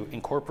begin to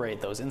incorporate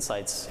those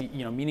insights,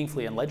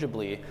 meaningfully and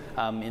legibly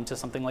into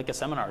something like a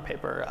seminar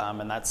paper,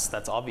 and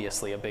that's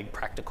obviously a big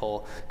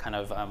practical kind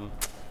of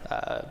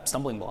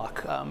stumbling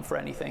block for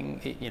anything,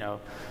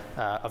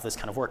 of this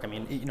kind of work. I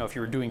mean, if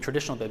you were doing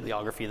traditional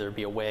bibliography, there'd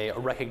be a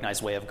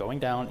recognized way of going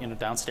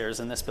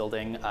downstairs in this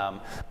building,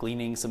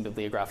 gleaning some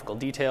bibliographical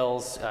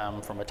details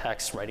from a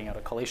text, writing out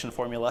a collation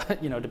formula,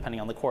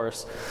 depending on the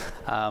course,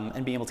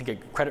 and being able to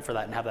get credit for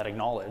that and have that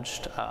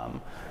acknowledged,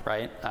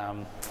 right?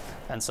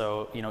 And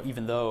so,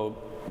 even though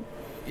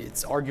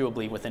it's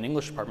arguably within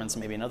English departments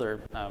and maybe in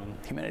other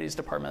humanities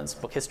departments,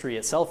 book history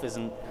itself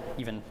isn't,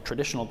 even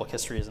traditional book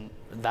history isn't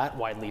that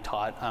widely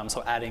taught.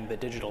 So adding the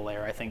digital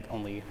layer, I think,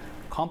 only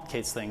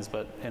complicates things,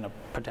 but in a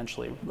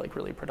potentially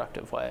really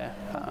productive way.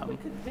 We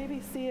could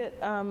maybe see it,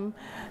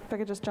 if I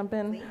could just jump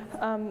in,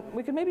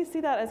 we could maybe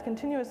see that as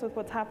continuous with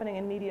what's happening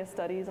in media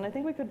studies. And I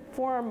think we could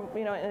form,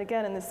 and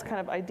again, in this kind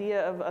of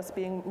idea of us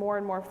being more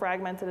and more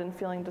fragmented and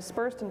feeling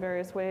dispersed in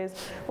various ways,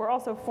 we're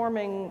also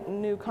forming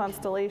new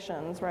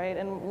constellations, right?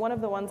 And one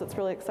of the ones that's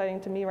really exciting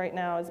to me right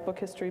now is book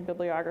history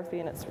bibliography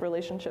and its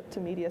relationship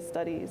to media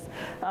studies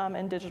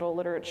and digital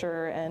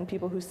literature and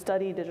people who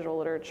study digital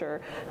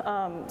literature.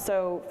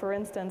 So for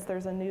instance,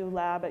 there's a new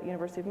lab at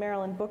University of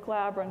Maryland, Book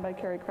Lab, run by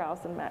Carrie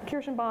Krause and Matt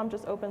Kirschenbaum,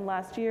 just opened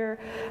last year,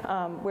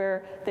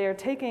 where they are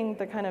taking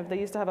they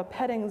used to have a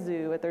petting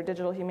zoo at their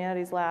digital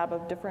humanities lab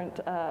of different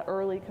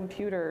early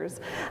computers.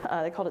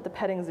 They called it the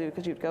petting zoo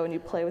because you'd go and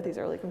you'd play with these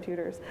early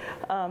computers.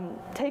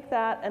 Take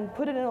that and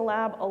put it in a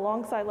lab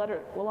alongside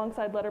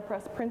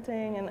letterpress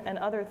printing and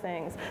other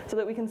things, so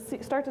that we can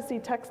start to see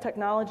text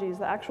technologies,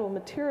 the actual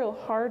material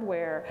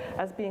hardware,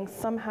 as being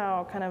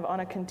somehow kind of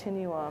on a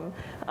continuum.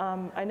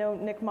 I know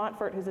Nick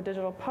Montfort, who's a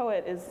digital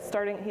poet,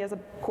 he has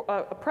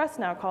a press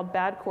now called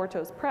Bad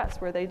Quartos Press,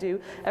 where they do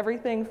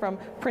everything from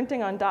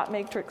printing on dot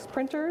matrix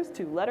printers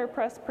to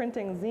letterpress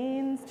printing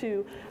zines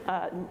to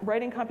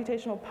writing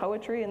computational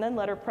poetry and then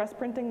letterpress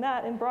printing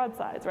that in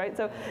broadsides, right?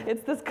 So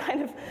it's this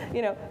kind of,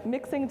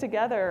 mixing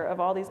together of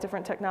all these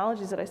different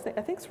technologies that I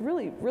think is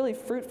really, really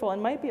fruitful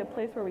and might be a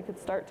place where we could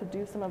start to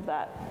do some of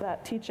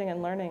that teaching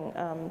and learning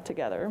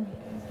together.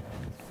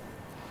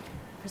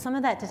 For some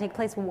of that to take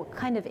place, what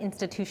kind of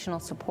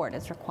institutional support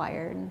is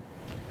required?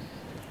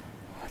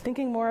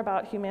 Thinking more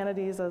about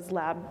humanities as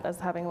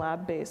having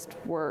lab-based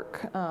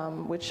work,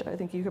 which I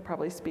think you could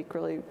probably speak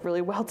really,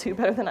 really well to,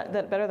 better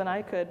than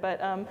I could. But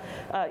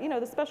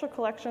the special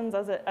collections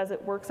as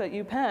it works at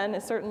UPenn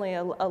is certainly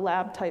a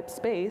lab-type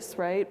space,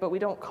 right? But we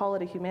don't call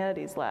it a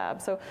humanities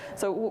lab. So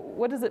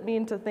what does it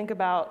mean to think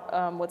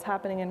about what's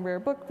happening in rare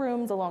book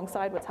rooms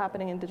alongside what's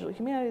happening in digital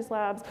humanities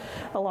labs,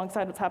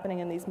 alongside what's happening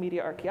in these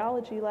media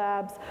archaeology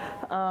labs,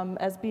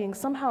 as being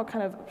somehow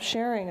kind of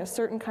sharing a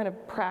certain kind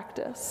of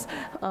practice.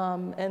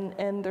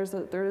 And there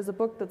is a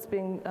book that's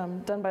being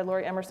done by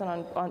Laurie Emerson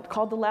on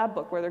called The Lab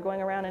Book, where they're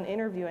going around and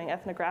interviewing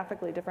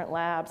ethnographically different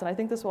labs. And I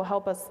think this will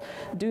help us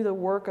do the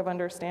work of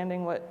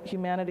understanding what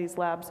humanities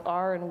labs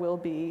are and will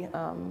be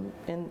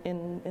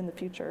in the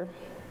future.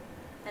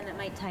 And that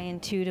might tie in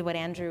too to what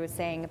Andrew was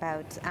saying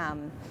about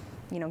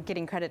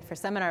getting credit for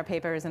seminar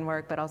papers and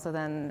work, but also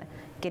then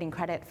getting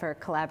credit for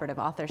collaborative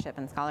authorship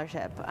and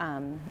scholarship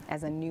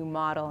as a new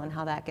model and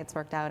how that gets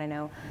worked out. I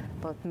know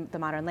both the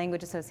Modern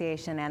Language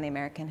Association and the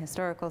American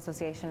Historical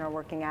Association are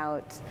working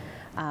out,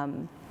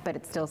 but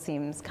it still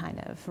seems kind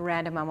of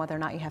random on whether or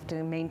not you have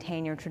to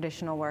maintain your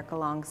traditional work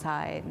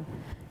alongside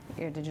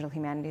your digital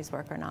humanities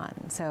work or not.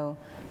 And so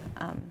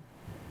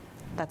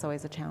that's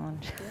always a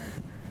challenge.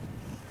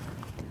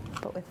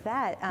 But with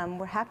that,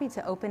 we're happy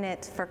to open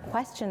it for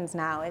questions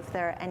now, if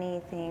there are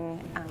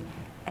anything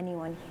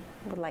anyone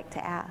would like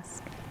to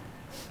ask.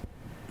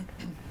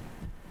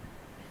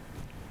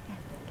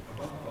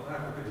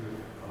 faculty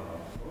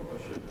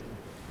should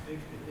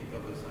think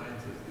of the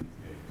sciences these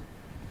days,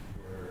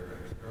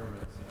 where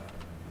experiments and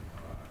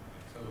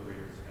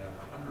accelerators have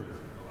hundreds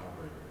of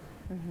collaborators.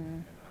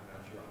 And I'm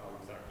not sure how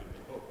exactly they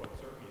look, but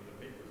certainly in the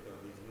papers there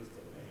are these lists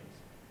of names.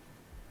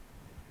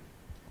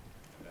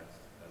 And that's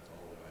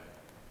all that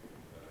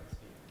I've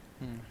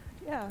seen.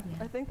 Yeah,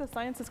 I think the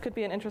sciences could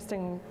be an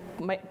interesting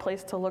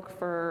place to look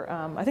for.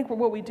 I think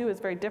what we do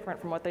is very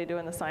different from what they do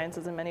in the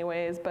sciences in many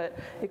ways, but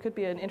it could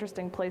be an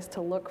interesting place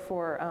to look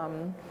for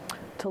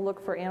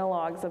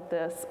analogs of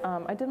this.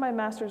 I did my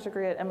master's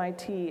degree at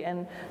MIT,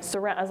 and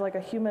as like a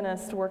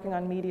humanist working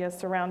on media,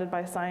 surrounded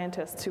by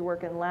scientists who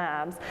work in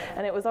labs,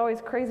 and it was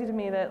always crazy to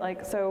me that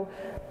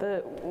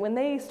when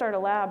they start a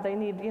lab, they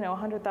need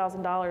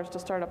 $100,000 to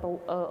start up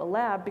a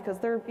lab because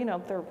they're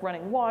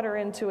running water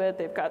into it,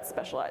 they've got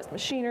specialized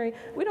machinery.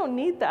 We don't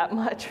need that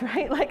much,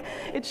 right? Like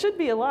it should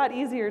be a lot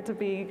easier to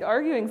be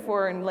arguing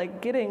for and like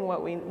getting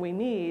what we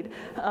need,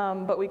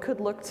 but we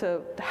could look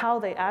to how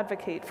they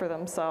advocate for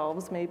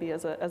themselves, maybe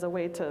as a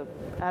way to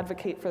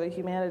advocate for the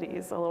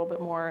humanities a little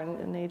bit more in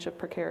an age of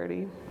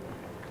precarity.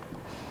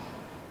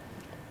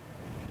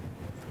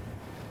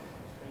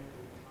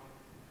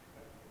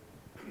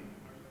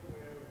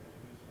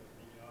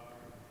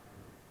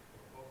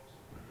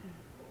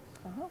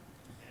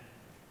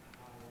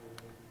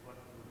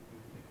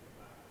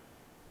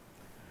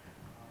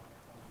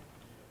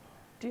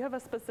 Do you have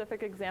a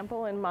specific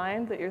example in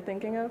mind that you're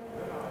thinking of? No,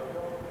 I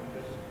don't. I'm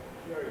just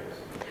curious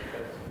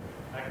because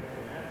I can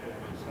imagine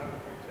my son,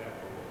 for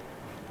example,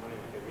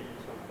 wanting to read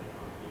something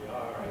on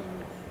VR and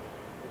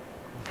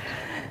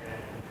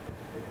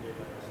they give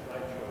like a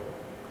slideshow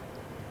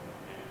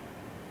and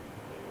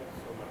they look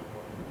so much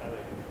more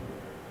compelling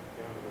for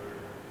younger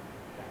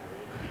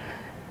generation.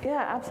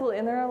 Yeah, absolutely,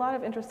 and there are a lot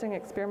of interesting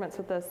experiments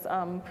with this.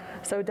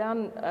 So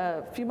down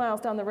a few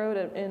miles down the road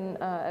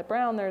at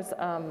Brown, there's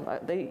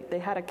they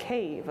had a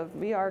cave, a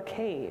VR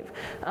cave,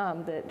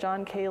 that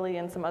John Cayley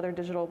and some other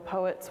digital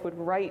poets would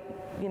write,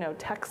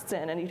 texts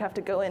in, and you'd have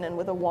to go in and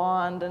with a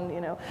wand and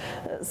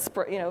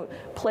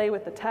play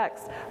with the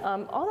text.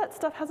 All that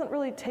stuff hasn't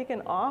really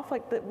taken off.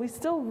 Like that, we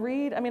still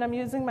read. I mean, I'm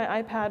using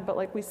my iPad, but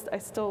I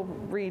still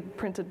read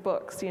printed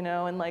books,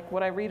 and like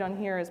what I read on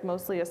here is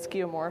mostly a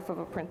skeuomorph of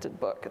a printed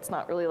book. It's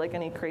not really like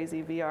any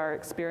crazy VR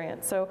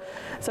experience. So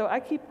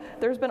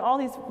there's been all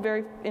these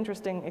very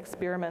interesting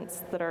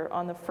experiments that are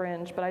on the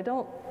fringe, but I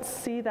don't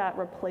see that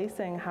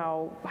replacing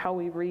how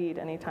we read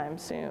anytime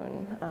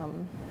soon.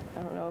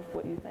 I don't know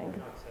what you think.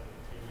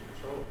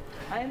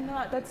 I'm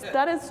not.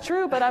 That is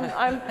true, but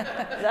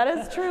that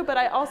is true. But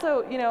I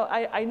also,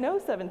 I know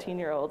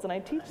 17-year-olds and I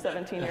teach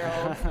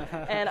 17-year-olds,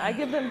 and I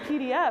give them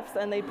PDFs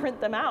and they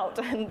print them out,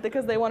 and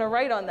because they want to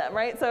write on them,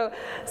 right? So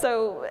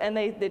and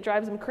it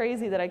drives them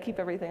crazy that I keep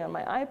everything on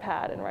my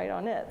iPad and write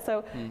on it.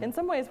 So in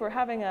some ways, we're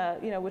having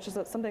which is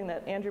something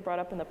that Andrew brought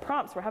up in the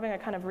prompts. We're having a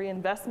kind of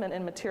reinvestment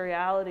in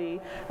materiality.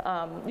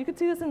 You could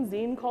see this in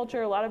zine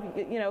culture. A lot of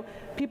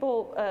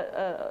people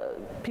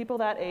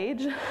that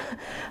age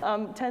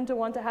tend to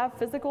want to have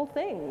physical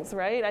things,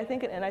 right? I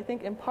think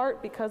in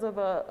part because of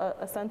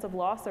a sense of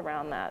loss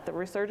around that, the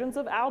resurgence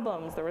of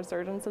albums, the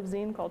resurgence of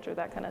zine culture,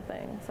 that kind of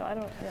thing. So I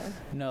don't. Yeah.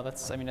 No, I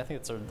think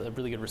it's a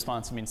really good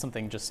response. I mean,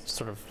 something just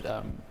sort of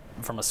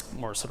from a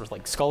more sort of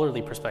like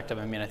scholarly perspective.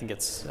 I mean, I think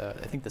this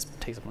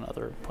takes up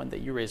another point that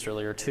you raised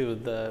earlier too.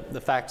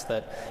 The fact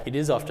that it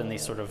is often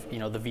these sort of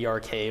the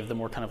VR cave, the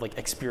more kind of like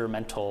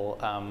experimental.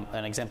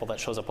 An example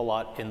that shows up a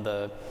lot in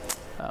the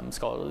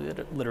scholarly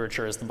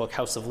literature is the book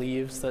House of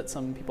Leaves that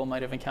some people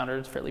might have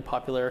encountered. It's fairly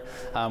popular,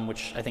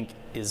 which I think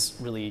is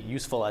really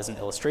useful as an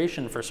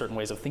illustration for certain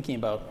ways of thinking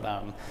about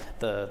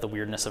the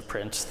weirdness of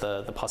print,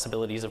 the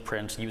possibilities of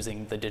print,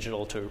 using the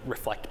digital to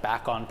reflect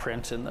back on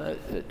print,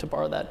 to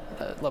borrow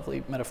that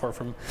lovely metaphor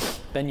from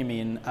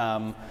Benjamin.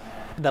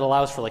 That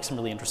allows for like some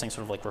really interesting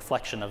sort of like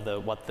reflection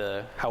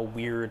of how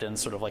weird and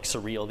sort of like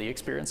surreal the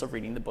experience of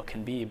reading the book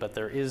can be. But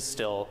there is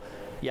still,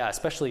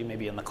 especially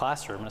maybe in the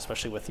classroom, and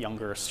especially with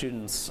younger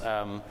students,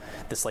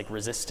 this like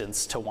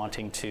resistance to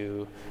wanting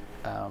to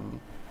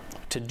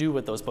do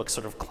what those books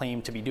sort of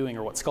claim to be doing,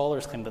 or what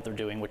scholars claim that they're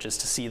doing, which is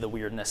to see the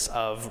weirdness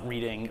of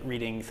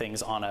reading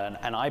things on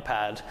an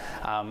iPad,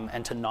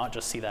 and to not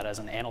just see that as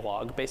an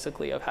analog,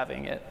 basically, of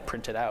having it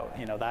printed out.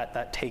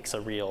 That takes a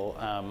real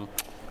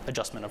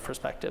adjustment of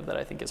perspective that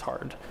I think is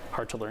hard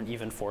to learn,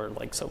 even for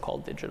like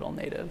so-called digital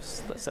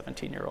natives, the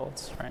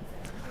 17-year-olds, right?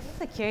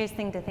 It's a curious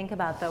thing to think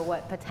about, though,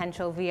 what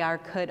potential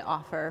VR could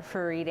offer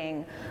for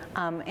reading.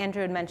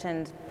 Andrew had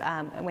mentioned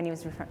when he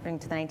was referring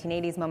to the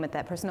 1980s moment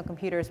that personal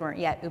computers weren't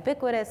yet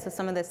ubiquitous, so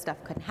some of this stuff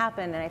couldn't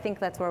happen, and I think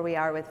that's where we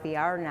are with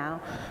VR now,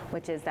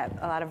 which is that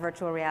a lot of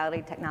virtual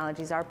reality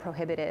technologies are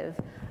prohibitive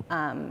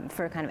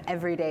for kind of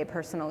everyday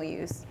personal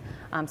use.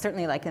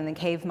 Certainly like in the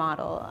cave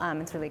model,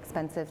 it's really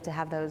expensive to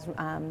have those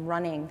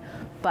running,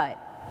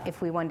 but if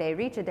we one day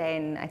reach a day,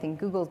 and I think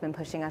Google's been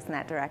pushing us in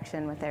that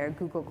direction with their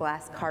Google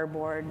Glass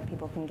cardboard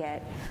people can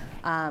get,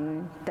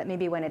 that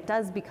maybe when it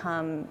does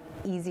become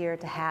easier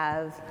to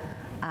have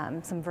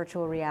some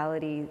virtual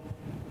reality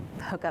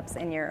hookups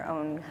in your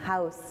own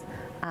house,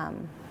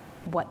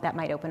 what that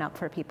might open up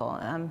for people.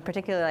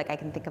 Particularly, like I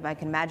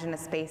can imagine a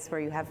space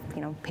where you have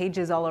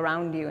pages all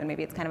around you, and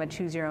maybe it's kind of a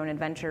choose your own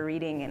adventure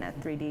reading in a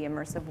 3D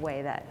immersive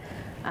way that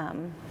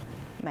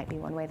might be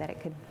one way that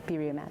it could be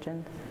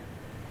reimagined.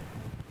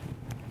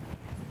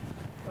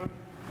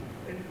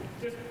 And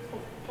just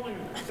pulling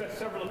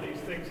several of these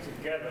things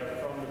together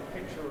from the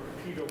picture of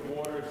Peter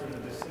Waters and the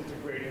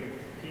disintegrating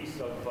piece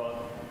of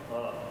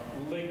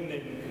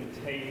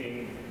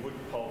lignin-containing wood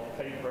pulp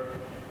paper,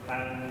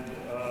 and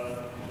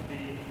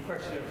the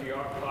question of the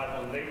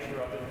archival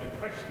nature of it, and the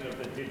question of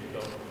the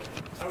digital.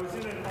 I was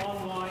in an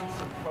online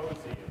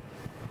symposium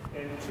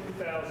in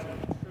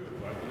 2002,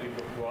 I believe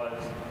it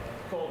was,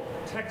 called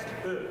Text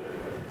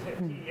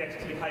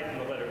T-E-X-T hyphen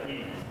the letter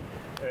E,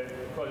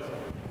 because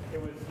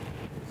it was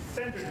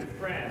centered in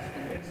France,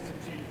 the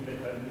Institut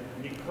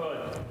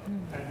Nicode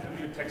and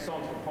Bibliothèque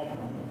Centre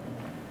Pompidou.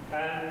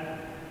 And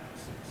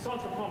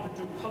Centre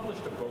Pompidou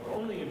published a book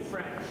only in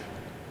French,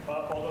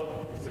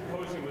 although the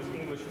symposium was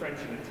English, French,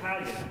 and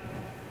Italian.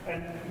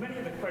 And many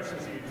of the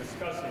questions that you're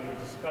discussing were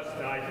discussed,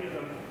 and I hear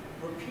them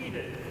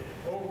repeated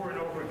over and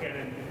over again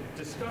in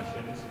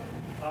discussions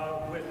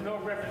with no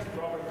reference.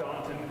 Robert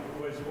Daunton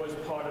was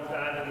part of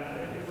that,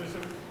 and it was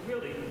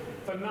really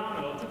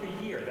phenomenal. It took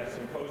a year, that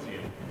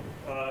symposium,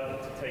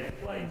 to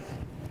take place.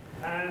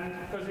 And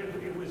because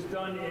it was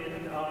done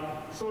in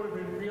sort of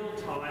in real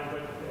time,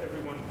 but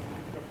everyone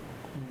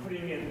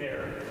putting in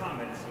their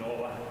comments and all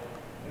that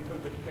into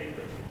the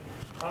papers.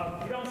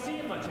 You don't see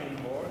it much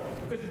anymore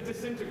because it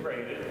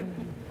disintegrated,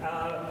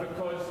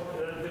 because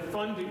the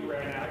funding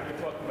ran out. You're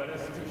talking about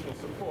institutional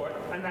support,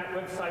 and that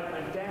website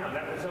went down.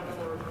 That was up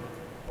for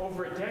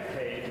over a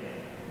decade.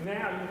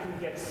 Now you can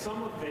get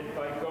some of it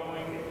by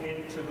going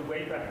into the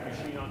Wayback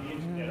Machine on the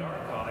Internet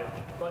Archive,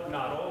 but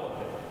not all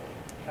of it.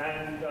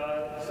 And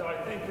so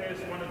I think there's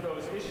one of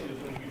those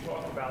issues when we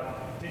talk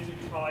about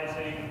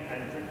digitizing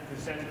and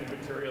presenting the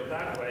material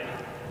that way.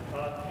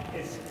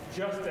 It's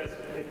just as,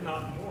 if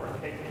not more,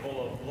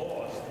 capable of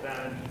loss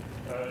than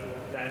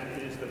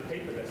is the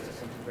paper that's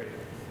disintegrated.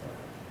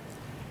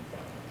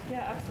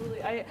 Yeah,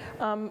 absolutely.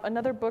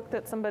 Another book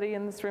that somebody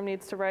in this room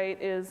needs to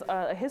write is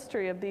a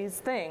history of these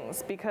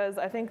things, because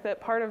I think that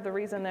part of the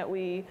reason that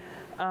we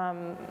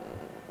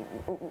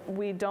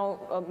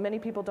many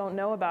people don't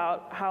know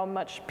about how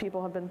much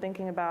people have been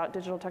thinking about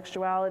digital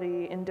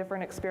textuality in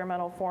different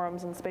experimental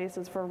forums and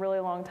spaces for a really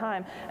long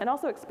time, and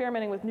also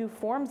experimenting with new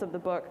forms of the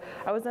book.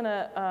 I was at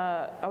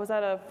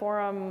a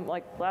forum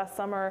like last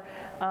summer,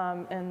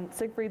 and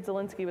Siegfried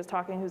Zielinski was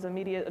talking, who's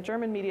a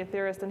German media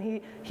theorist,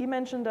 and he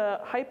mentioned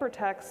a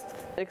hypertext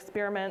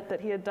experiment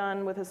that he had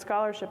done with his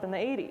scholarship in the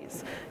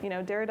 80s.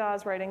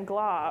 Derrida's writing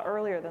Glas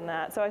earlier than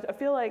that. So I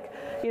feel like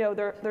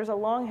there's a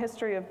long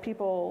history of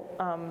people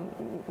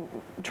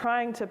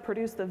trying to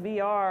produce the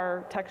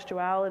VR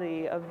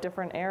textuality of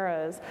different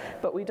eras,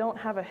 but we don't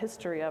have a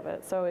history of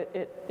it. So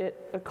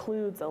it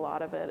occludes a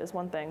lot of it is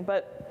one thing.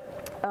 But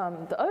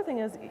the other thing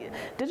is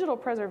digital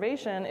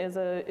preservation is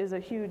a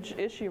huge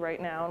issue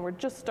right now, and we're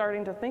just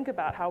starting to think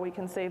about how we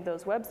can save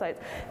those websites.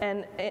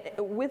 And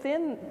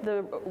within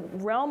the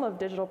realm of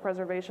digital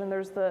preservation,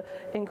 there's the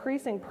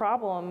increasing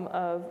problem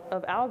of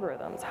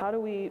algorithms. How do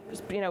we,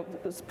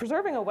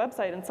 preserving a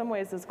website in some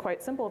ways is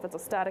quite simple if it's a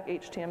static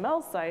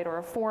HTML site or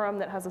a forum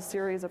that has a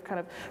series of kind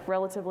of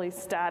relatively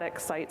static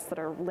sites that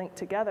are linked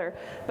together.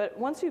 But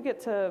once you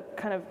get to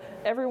kind of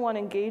everyone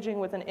engaging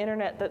with an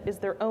internet that is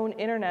their own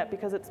internet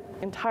because it's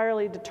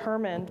entirely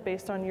determined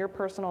based on your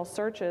personal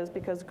searches,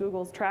 because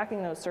Google's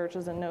tracking those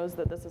searches and knows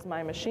that this is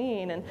my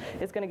machine and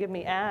it's going to give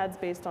me ads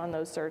based on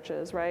those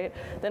searches, right?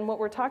 Then what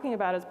we're talking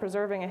about is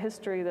preserving a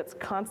history that's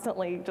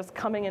constantly just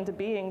coming into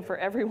being for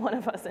every one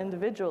of us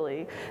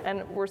individually.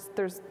 And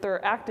there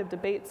are active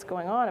debates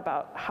going on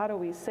about how do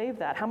we save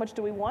that? How much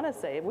do we want to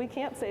save? We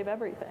can't save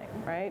everything,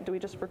 right? Do we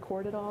just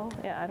record it all?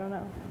 Yeah, I don't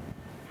know.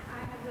 I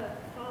have a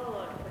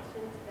follow-up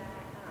question to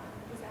that,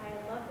 because I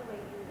love the way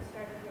you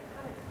started your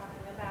comments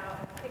talking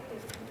about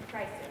fictive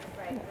crisis,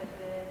 right, with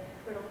the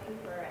brittle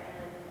paper,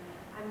 and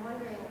I'm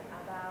wondering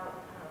about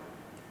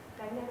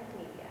dynamic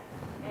media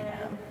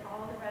and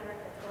all the rhetoric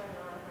that's going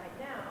on right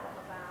now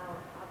about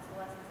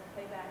obsolescence of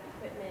playback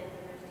equipment,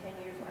 and there's 10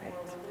 years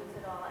before we'll lose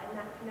it all, and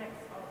that connects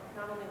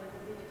not only with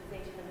the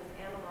digitization of this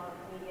analog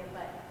media,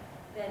 but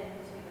then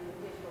into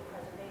digital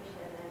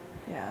preservation, and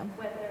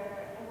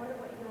I wonder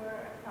what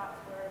your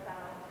thoughts were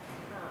about,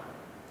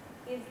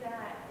 is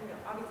that,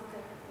 obviously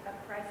it's a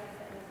crisis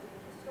that needs to be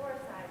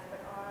historicized,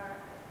 but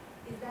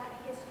is that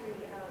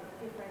history of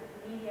different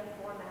media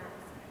formats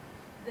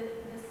the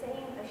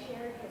same, a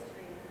shared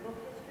history, book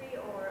history,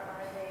 or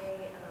are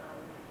they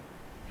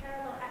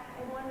parallel?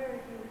 I wonder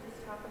if you would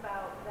just talk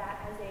about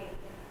that as a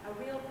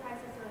real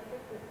crisis or a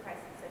fictive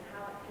crisis, and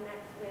how it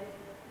connects with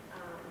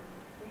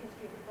the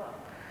history of the book.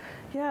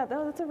 Yeah,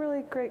 that's a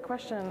really great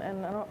question,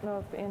 and I don't know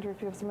if Andrew,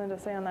 if you have something to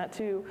say on that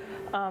too,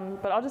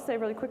 but I'll just say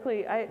really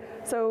quickly.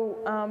 It's a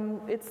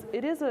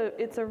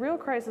real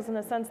crisis in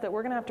the sense that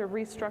we're going to have to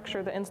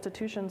restructure the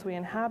institutions we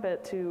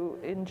inhabit to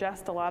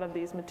ingest a lot of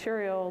these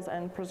materials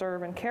and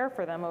preserve and care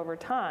for them over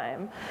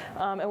time,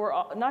 and we're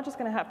not just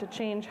going to have to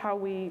change how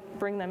we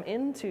bring them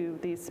into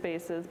these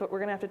spaces, but we're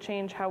going to have to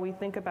change how we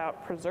think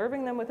about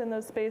preserving them within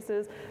those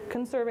spaces,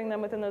 conserving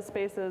them within those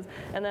spaces,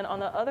 and then on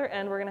the other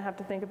end, we're going to have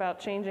to think about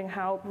changing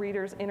how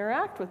readers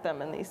interact with them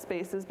in these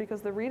spaces,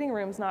 because the reading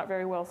room's not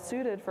very well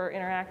suited for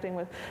interacting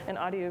with an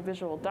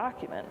audiovisual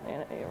document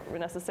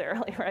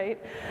necessarily,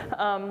 right?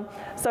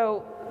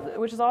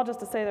 Which is all just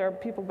to say there are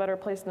people better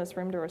placed in this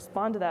room to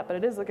respond to that, but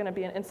it is going to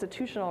be an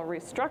institutional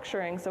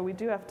restructuring, so we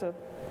do have to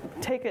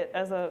take it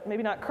as a,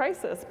 maybe not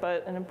crisis,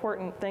 but an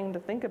important thing to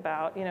think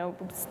about,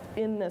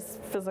 in this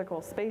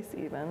physical space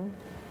even.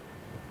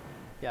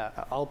 Yeah,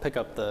 I'll pick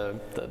up the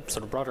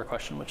sort of broader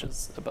question, which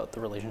is about the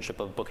relationship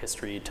of book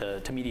history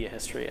to media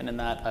history. And in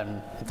that,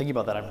 I'm thinking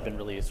about that, I've been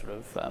really sort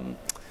of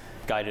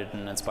guided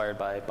and inspired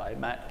by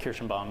Matt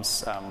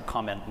Kirschenbaum's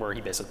comment, where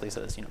he basically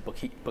says,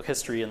 book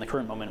history in the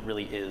current moment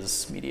really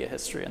is media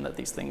history, and that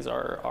these things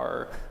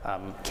are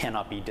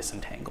cannot be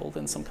disentangled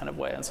in some kind of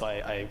way. And so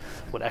I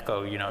would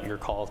echo, your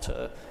call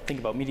to think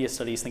about media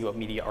studies, think about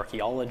media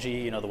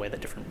archaeology, the way that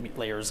different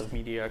layers of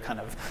media kind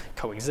of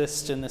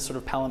coexist in this sort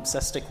of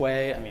palimpsestic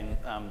way. I mean,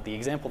 the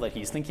example that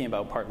he's thinking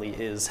about partly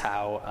is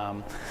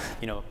how,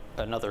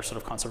 another sort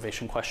of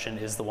conservation question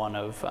is the one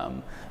of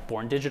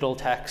born digital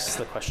texts,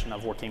 the question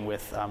of working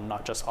with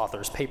not just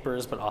authors'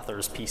 papers, but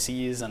authors'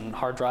 PCs and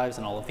hard drives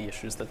and all of the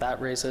issues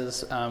that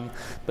raises.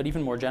 But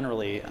even more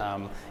generally,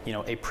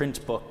 a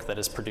print book that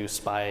is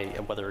produced by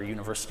whether a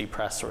university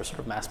press or a sort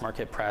of mass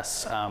market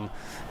press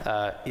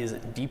is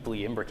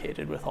deeply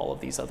imbricated with all of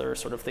these other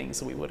sort of things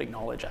that we would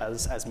acknowledge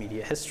as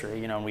media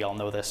history. And we all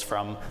know this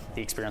from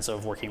the experience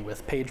of working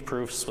with page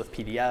proofs, with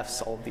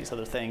PDFs, all of these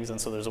other things. And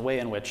so there's a way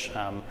in which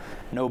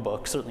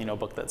certainly no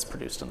book that's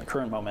produced in the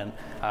current moment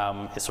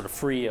is sort of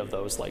free of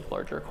those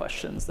larger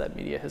questions that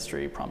media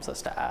history prompts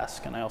us to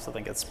ask. And I also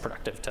think it's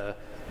productive to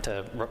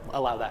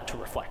allow that to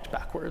reflect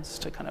backwards,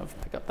 to kind of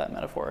pick up that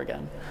metaphor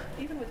again.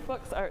 Even with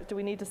books, do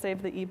we need to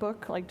save the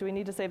ebook? Do we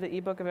need to save the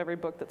ebook of every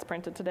book that's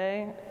printed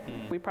today?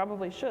 We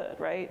probably should,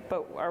 right?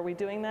 But are we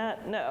doing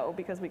that? No,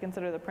 because we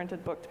consider the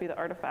printed book to be the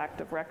artifact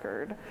of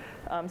record.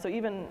 So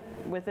even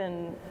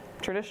within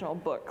traditional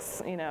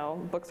books,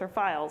 books are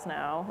files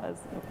now,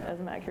 as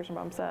Matt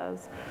Kirschenbaum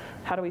says.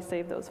 How do we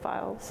save those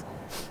files?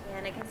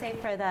 And I can say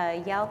for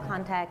the Yale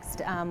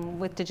context,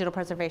 with digital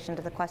preservation,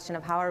 to the question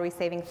of how are we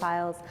saving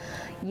files,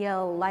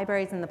 Yale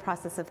Library is in the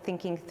process of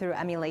thinking through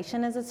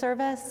emulation as a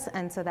service,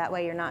 and so that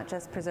way you're not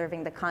just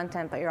preserving the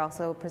content, but you're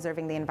also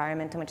preserving the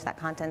environment in which that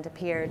content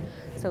appeared.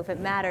 So if it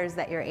matters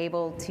that you're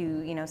able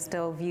to,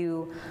 still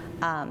view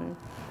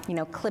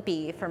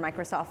Clippy for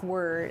Microsoft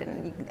Word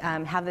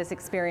and have this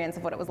experience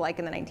of what it was like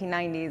in the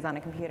 1990s on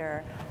a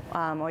computer,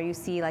 or you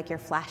see your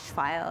Flash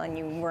file and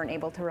you weren't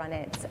able to run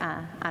it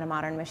on a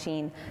modern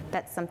machine,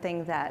 that's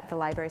something that the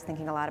library is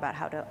thinking a lot about,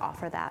 how to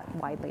offer that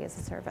widely as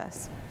a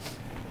service.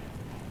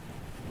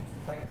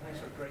 Thanks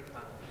for a great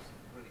panel. It's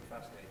really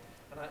fascinating.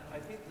 And I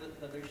think that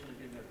the notion of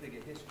giving a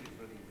bigger history is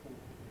really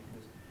important,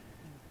 because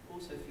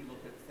also if you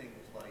look at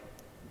things like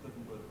the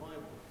Gutenberg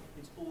Bible,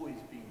 it's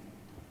always been,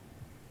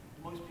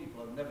 most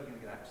people are never going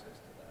to get access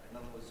to that. In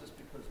other words, just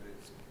because of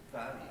its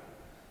value,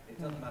 it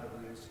doesn't matter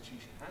whether the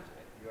institution has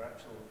it. Your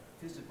actual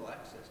physical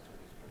access to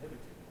it is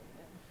prohibited.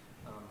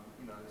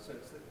 So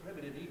it's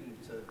prohibited even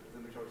to the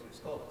majority of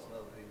scholars. In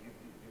other words,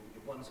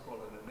 you're one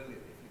scholar in a million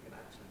if you can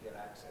actually get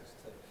access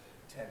to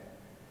 10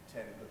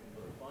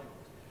 Gutenberg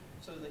Bibles.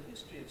 So the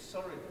history of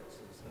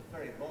surrogates is a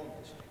very long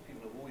history.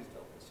 People have always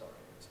dealt with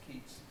surrogates.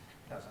 Keats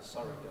has a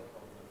surrogate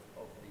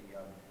of the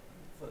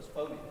first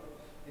folio.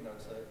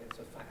 It's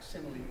a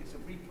facsimile, it's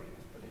a reprint,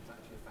 but it's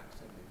actually a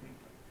facsimile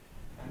reprint.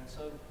 And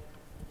so,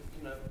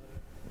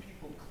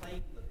 people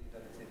claim that they've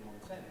edited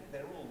Montaigne.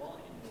 They're all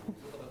lying.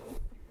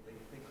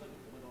 They couldn't,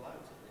 they weren't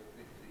allowed to.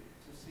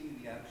 To see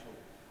the actual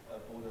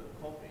Bordeaux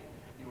copy,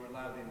 you were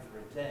allowed in for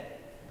a day,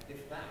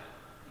 if that.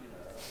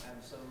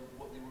 And so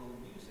what they were all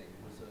using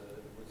was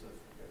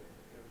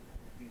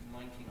these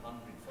 1900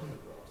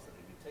 photographs that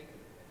had been taken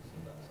of this,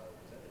 so that's how it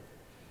was edited.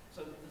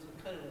 So there's a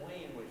kind of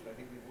way in which I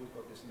think we've always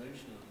got this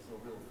notion that it's a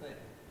real thing.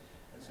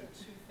 And so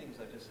two things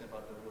I just said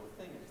about the real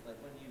thing is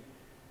that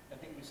I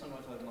think we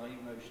sometimes have a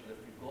naive notion that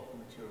if we've got the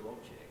material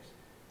objects,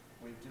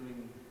 we're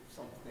doing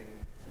something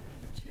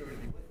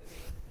materially with it.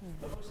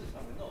 But most of the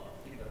time we're not.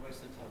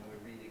 Most of the time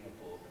we're reading a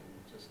book and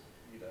we're just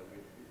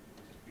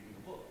reading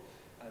a book.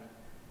 And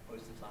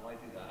most of the time I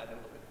do that, I don't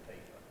look at the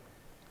paper.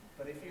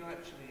 But if you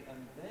actually,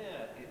 and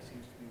there it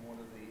seems to be one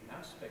of the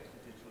aspects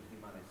of digital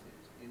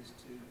humanities, is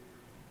to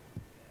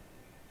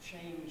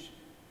change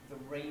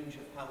the range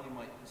of how we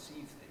might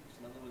perceive things.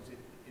 In other words,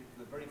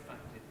 the very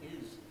fact it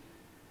is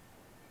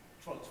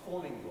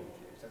transforming the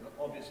objects, and an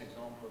obvious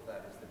example of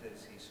that is the Dead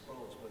Sea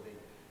Scrolls, where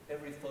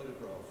every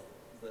photograph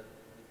that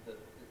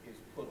is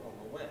put on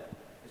the web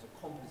is a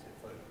composite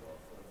photograph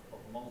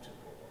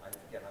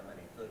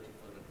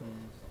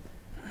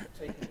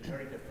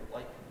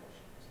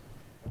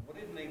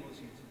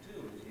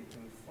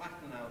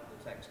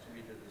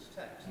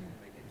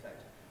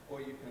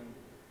can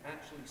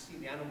actually see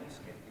the animal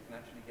skin. You can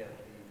actually get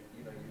the,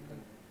 you can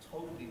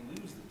totally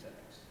lose the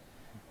text.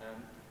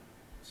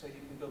 So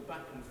you can go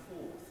back and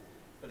forth,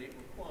 but it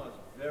requires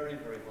very,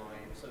 very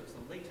high, so it's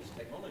the latest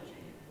technology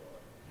you've got,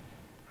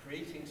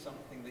 creating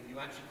something that you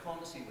actually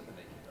can't see with the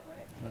naked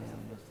eye. That's the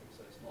first thing,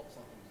 so it's not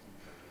something to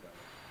do with that.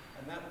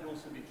 And that would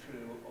also be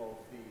true of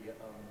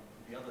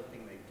the other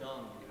thing they've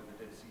done, the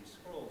Dead Sea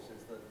Scrolls,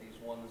 is that these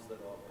ones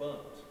that are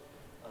burnt,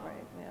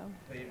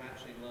 they've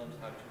actually learned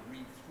how to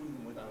read through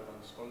them without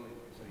unscrolling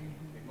them. So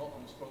they're not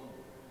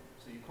unscrollable,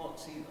 so you can't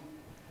see them,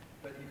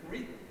 but you can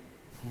read them.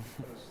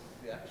 Because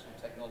the actual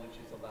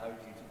technologies allowed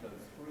you to go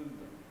through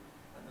them.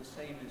 And the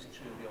same is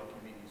true of the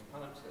Archimedes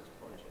palimpsest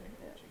project,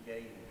 which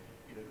again,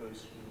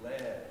 goes through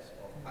layers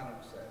of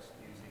palimpsest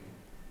using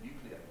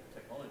nuclear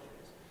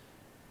technologies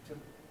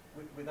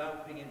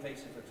without being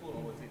invasive at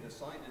all. Or they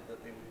decided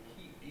that they would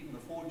keep even the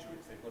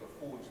forgeries. They've got a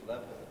forge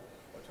level,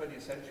 or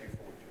 20th century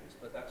forgeries,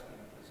 but that's been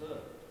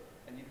preserved.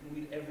 And you can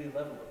read every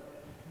level of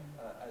it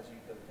as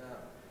you go down.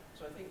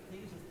 So I think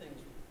these are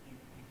things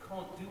you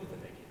can't do with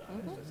the naked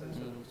eye.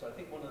 So I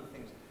think one of the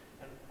things,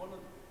 and I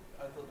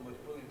thought the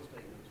most brilliant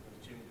statement was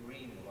Jim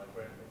Green, the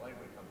librarian of the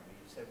library company.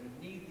 He said, we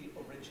need the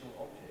original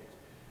object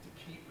to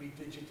keep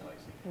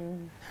redigitizing.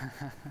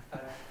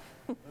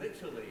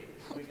 Literally,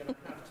 we're going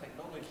to have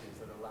technologies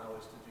that allow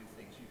us to do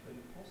things you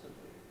couldn't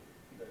possibly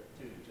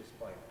do just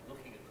by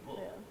looking at the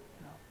book.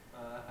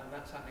 And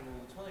that's happening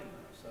all the time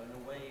now. So in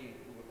a way,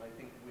 I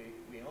think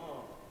we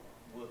are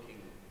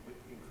working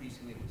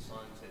increasingly with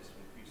scientists,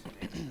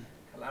 increasingly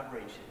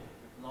collaboration,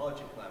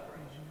 larger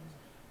collaborations,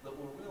 that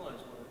will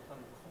realize what a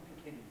kind of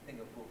complicated thing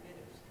a book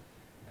is,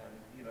 and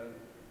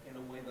in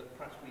a way that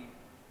perhaps we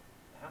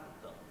haven't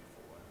done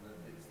before, and that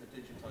it's the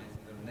digitizing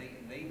that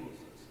enables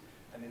us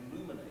and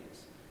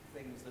illuminates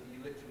things that you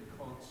literally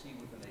can't see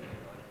with the naked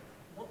eye.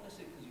 Not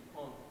necessarily because you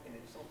can't in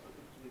itself, but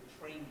because we're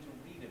trained to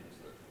read in a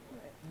certain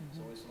way.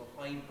 So we're sort of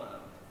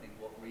hidebound to think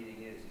what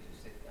reading is as you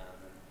sit down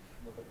and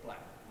look at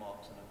black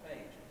marks on a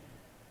page.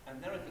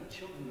 And there I think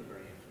children are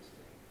very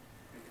interesting,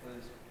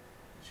 because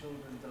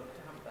children don't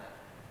have that.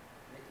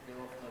 They're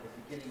often at the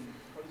beginning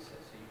process,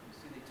 so you can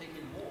see they take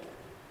in more.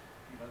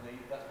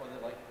 That's why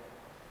they like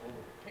all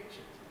the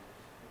pictures.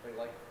 They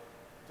like,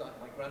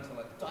 my grandson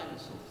likes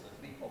dinosaurs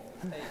that leap off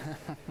the page.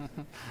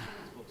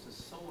 Children's books are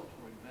so much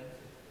more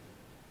inventive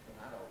than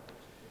adult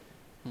books.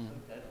 So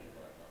deadly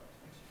for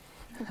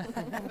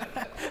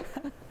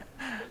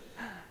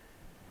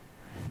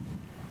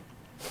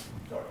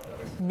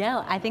that.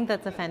 No, I think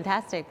that's a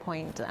fantastic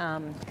point.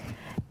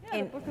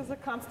 The book is a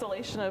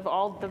constellation of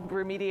all the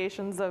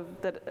remediations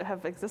that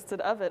have existed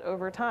of it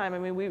over time. I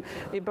mean, we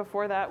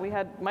before that we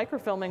had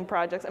microfilming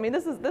projects. I mean,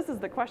 this is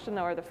the question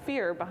though, or the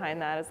fear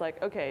behind that is like,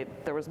 okay,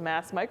 there was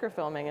mass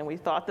microfilming, and we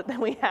thought that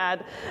then we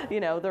had,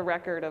 the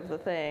record of the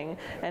thing,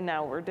 and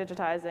now we're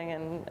digitizing,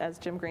 and as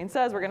Jim Green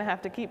says, we're going to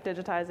have to keep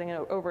digitizing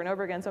it over and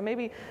over again. So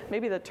maybe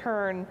the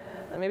turn,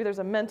 maybe there's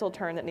a mental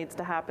turn that needs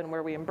to happen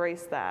where we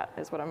embrace that,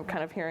 is what I'm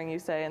kind of hearing you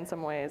say in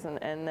some ways,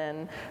 and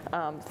then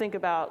think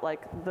about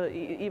like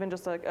even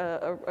just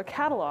a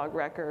catalog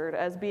record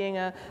as being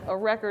a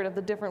record of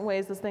the different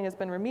ways this thing has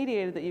been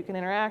remediated, that you can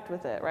interact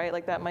with it, right?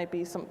 Like that might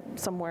be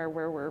somewhere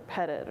where we're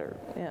headed, or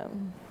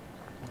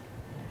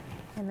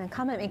And the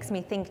comment makes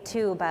me think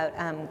too about,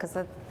 because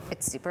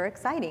it's super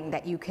exciting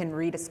that you can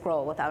read a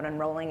scroll without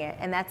unrolling it.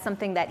 And that's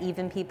something that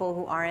even people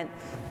who aren't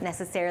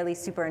necessarily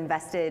super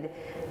invested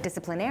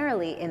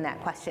disciplinarily in that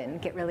question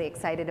get really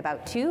excited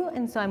about too.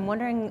 And so I'm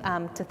wondering,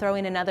 to throw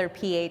in another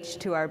PH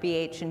to our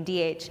BH and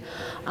DH,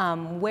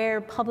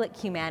 where public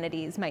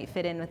humanities might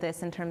fit in with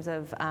this in terms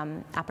of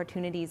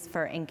opportunities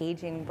for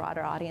engaging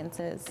broader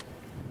audiences.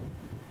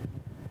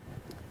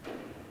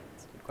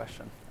 That's a good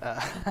question.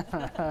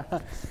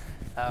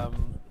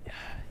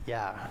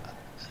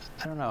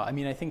 I don't know. I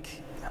mean, I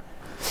think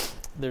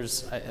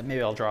there's,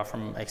 maybe I'll draw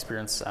from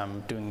experience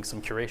doing some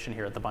curation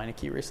here at the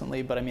Beinecke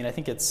recently, but I mean, I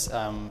think it's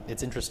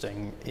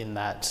interesting in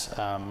that,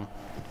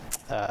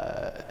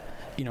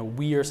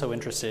 we are so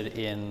interested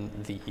in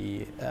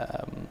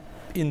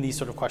these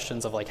sort of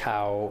questions of like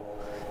how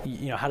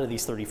do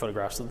these 30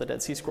 photographs of the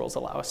Dead Sea Scrolls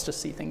allow us to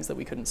see things that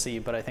we couldn't see?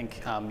 But I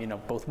think,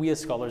 both we as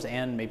scholars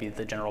and maybe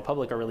the general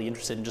public are really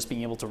interested in just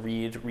being able to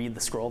read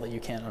the scroll that you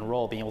can't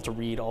unroll, being able to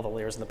read all the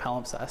layers of the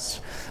palimpsest.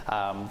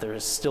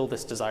 There's still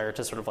this desire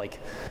to sort of like,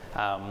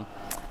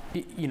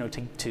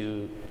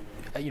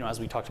 as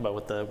we talked about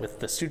with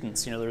the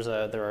students,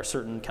 there are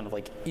certain kind of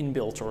like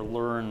inbuilt or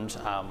learned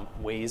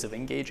ways of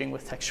engaging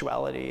with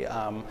textuality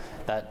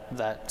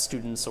that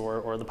students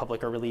or the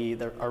public are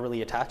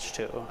really attached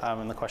to.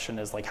 And the question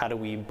is like, how do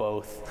we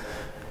both,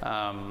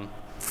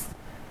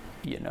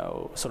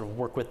 sort of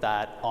work with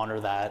that, honor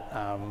that,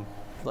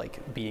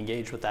 like be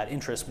engaged with that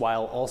interest,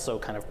 while also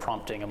kind of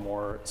prompting a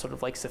more sort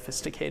of like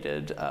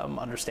sophisticated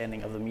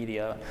understanding of the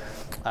media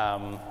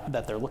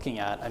that they're looking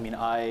at. I mean,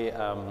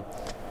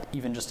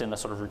 even just in a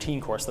sort of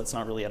routine course that's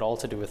not really at all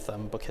to do with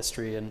book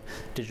history and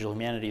digital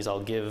humanities, I'll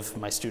give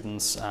my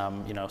students,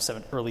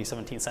 early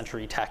 17th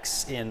century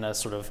texts in a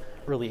sort of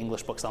early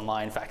English books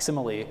online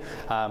facsimile,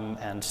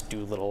 and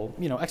do little,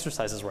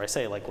 exercises where I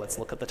say, like, let's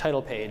look at the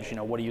title page.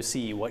 What do you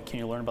see? What can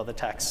you learn about the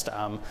text?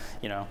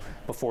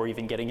 Before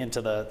even getting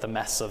into the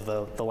mess of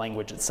the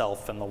language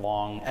itself and the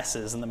long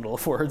S's in the middle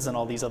of words and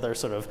all these other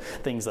sort of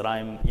things that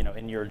I'm,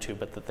 inured to,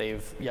 but that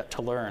they've yet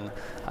to learn.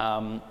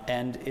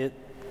 And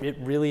it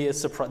really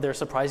is, they're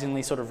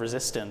surprisingly sort of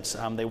resistant.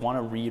 They want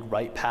to read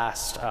right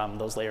past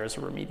those layers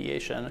of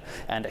remediation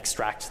and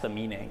extract the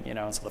meaning,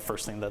 And so the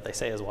first thing that they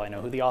say is, well, I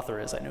know who the author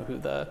is, I know who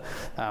the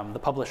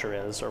publisher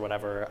is, or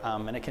whatever.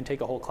 And it can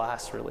take a whole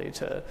class, really,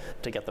 to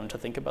get them to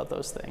think about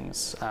those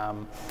things.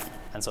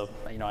 And so,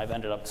 I've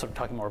ended up sort of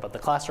talking more about the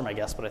classroom, I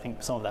guess, but I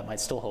think some of that might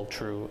still hold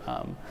true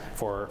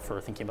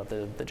for thinking about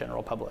the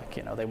general public.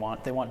 They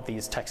want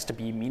these texts to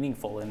be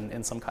meaningful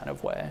in some kind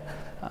of way.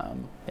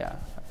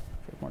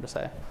 More to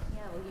say.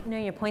 Yeah, well,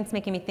 your point's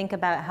making me think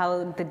about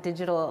how the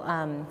digital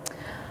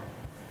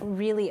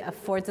really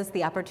affords us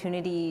the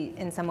opportunity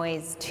in some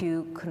ways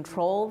to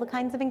control the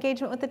kinds of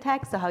engagement with the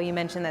text. So how you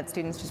mentioned that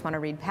students just want to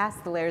read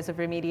past the layers of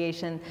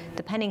remediation.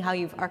 Depending how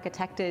you've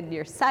architected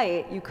your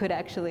site, you could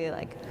actually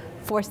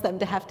force them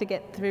to have to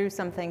get through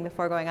something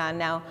before going on.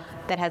 Now,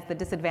 that has the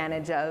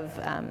disadvantage of,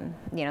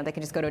 they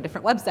could just go to a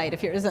different website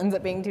if yours ends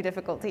up being too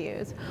difficult to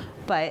use.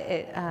 But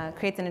it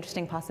creates an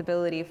interesting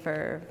possibility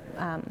for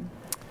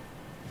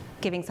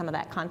giving some of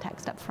that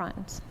context up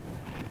front.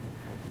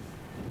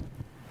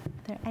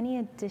 Are there any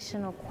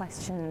additional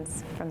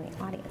questions from the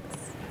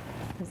audience?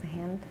 There's a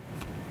hand.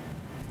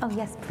 Oh,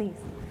 yes, please.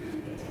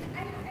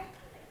 I kind of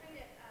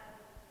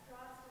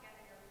draws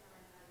together your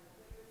comments on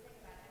what you were saying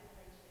about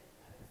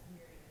emulation of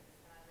experience, as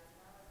well as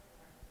the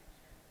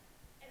architecture.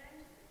 And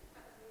I'm just thinking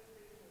about the ways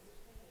reading has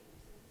changed.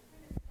 So you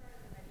kind of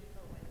started in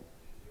medieval when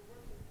you're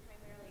working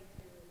primarily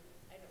through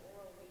an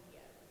oral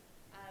medium.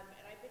 And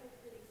I've been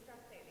really struck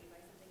lately by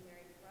something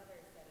Mary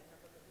Carruthers said in her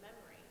book of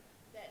memory,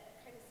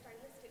 that kind of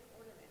stylistic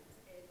ornament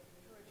in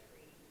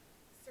poetry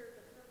serve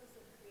the purpose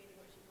of creating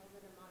what she calls a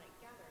mnemonic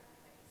gathering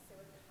place. So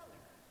a color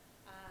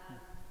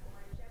or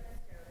a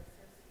gemstone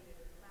associated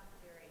with class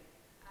theory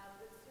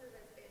would serve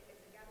as a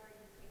gathering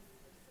place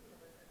for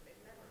symbolism in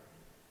memory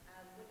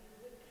when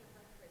you wouldn't have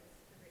reference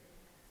to written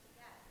text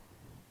again.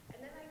 And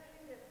then I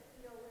kind of,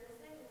 we were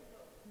saying,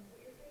 what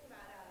you're saying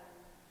about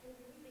kind of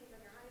you read things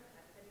on your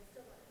iPad, but then you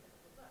still want a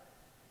physical book.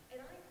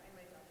 And I find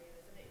myself doing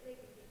this, and it may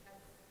be because,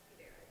 I'm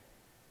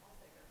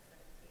also not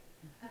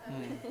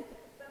 17.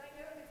 But I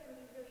know it's going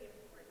to be really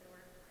important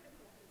or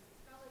critical to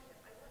scholarship.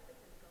 I want the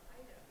physical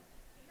item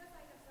because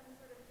I have some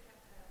sort of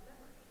tactile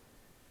memory.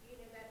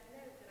 That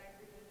note that I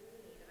really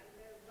need, I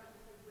know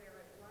roughly where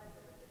it was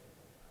in the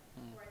physical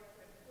book, or I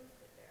could have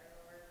posted there,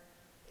 or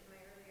in my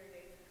earlier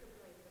days,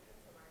 crippling the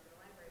pencil mark in the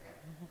library.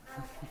 And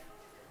how does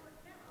it work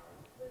now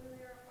when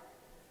there are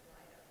physical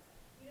items?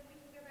 We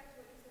can go back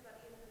to what you said about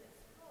the infinite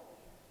scroll.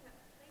 You can't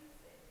place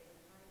it in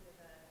kind of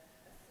a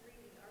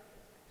 3D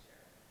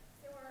architecture.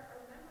 So are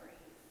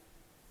memories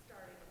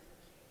starting to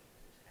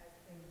change as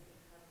things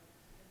become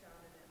the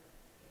dominant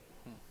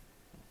game?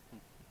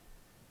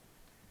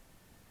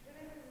 I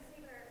don't know if it's the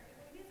same, or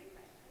it is a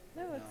question.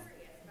 No, I'm it's-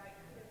 curious about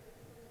kind of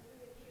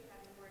we and you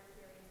having more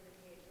experience with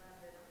DH Lab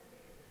than I do.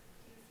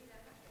 Do you see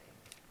that happening?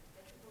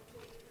 That people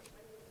create different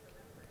ways of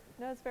remembering?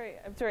 No, it's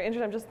very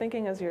interesting. I'm just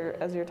thinking as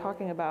you're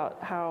talking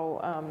about how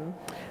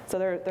so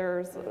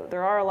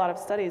there are a lot of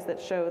studies that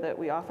show that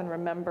we often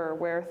remember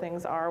where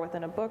things are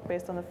within a book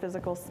based on the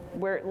physical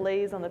where it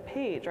lays on the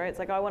page, right? It's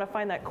like, oh, I want to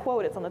find that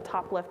quote. It's on the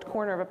top left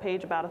corner of a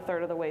page, about a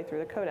third of the way through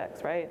the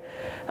codex, right?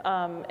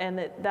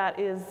 And that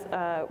is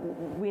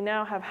we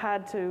now have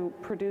had to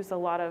produce a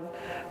lot of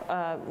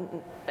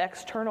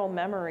external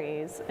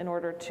memories in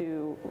order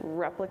to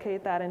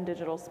replicate that in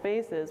digital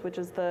spaces, which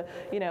is the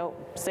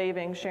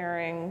saving,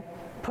 sharing,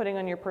 putting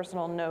on your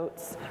personal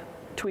notes,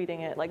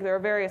 tweeting it. Like there are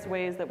various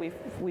ways that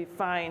we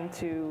find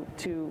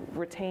to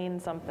retain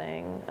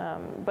something,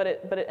 but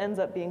it ends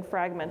up being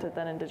fragmented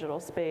then in digital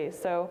space.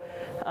 So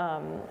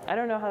I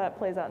don't know how that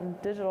plays out in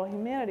digital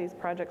humanities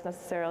projects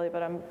necessarily,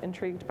 but I'm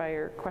intrigued by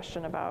your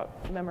question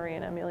about memory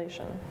and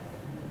emulation.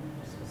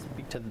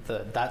 Speak to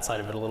that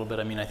side of it a little bit.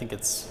 I mean, I think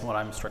it's what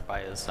I'm struck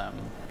by is,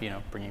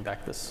 bringing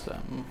back this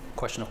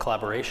question of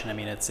collaboration. I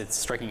mean, it's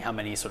striking how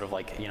many sort of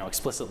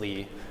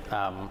explicitly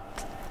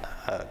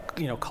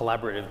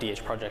collaborative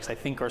DH projects, I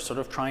think, are sort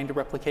of trying to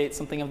replicate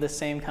something of this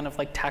same kind of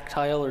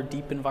tactile or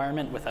deep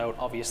environment without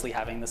obviously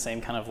having the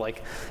same kind of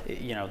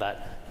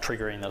that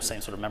triggering those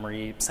same sort of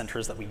memory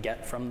centers that we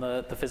get from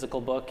the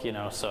physical book,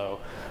 so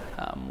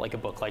like a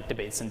book like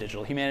Debates in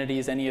Digital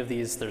Humanities, any of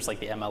these, there's the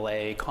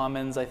MLA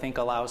Commons, I think,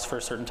 allows for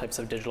certain types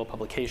of digital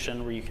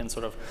publication where you can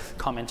sort of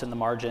comment in the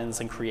margins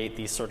and create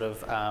these sort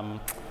of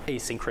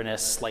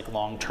asynchronous,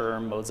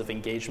 long-term modes of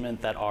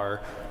engagement that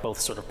are both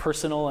sort of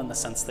personal in the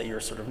sense that you're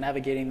sort of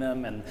navigating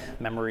them, and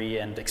memory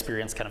and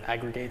experience kind of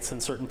aggregates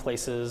in certain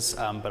places,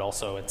 but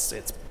also it's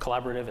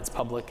collaborative, it's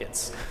public,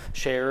 it's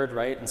shared,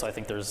 right? And so I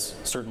think there's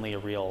certainly a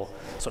real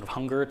sort of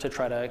hunger to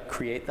try to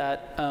create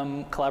that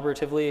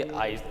collaboratively.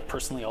 I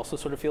personally also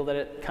sort of feel that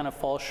it kind of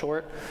falls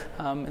short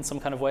in some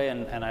kind of way,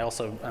 and I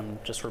also am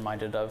just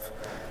reminded of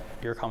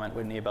your comment,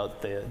 Whitney,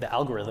 about the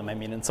algorithm. I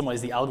mean, in some ways,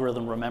 the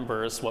algorithm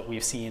remembers what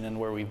we've seen and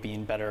where we've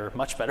been better,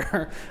 much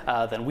better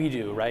than we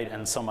do, right?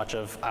 And so much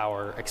of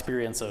our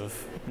experience of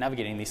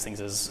navigating these things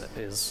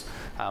is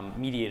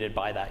mediated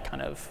by that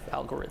kind of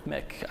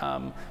algorithmic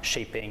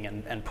shaping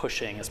and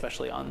pushing,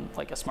 especially on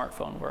like a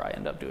smartphone, where I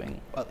end up doing,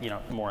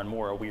 more and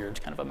more a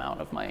weird kind of amount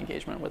of my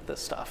engagement with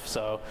this stuff.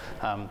 So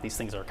these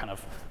things are kind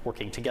of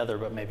working together,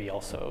 but maybe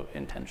also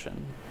in tension.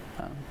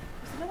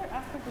 There's another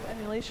aspect of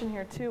emulation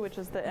here too, which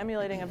is the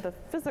emulating of the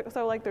physical.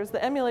 So like there's the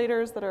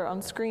emulators that are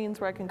on screens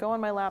where I can go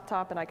on my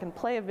laptop and I can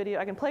play a video.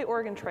 I can play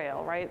Oregon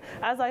Trail, right?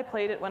 As I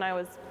played it when I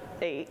was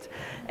 8,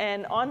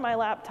 and on my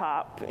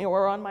laptop,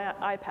 or on my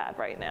iPad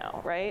right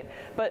now, right?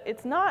 But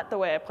it's not the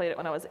way I played it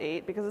when I was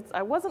 8, because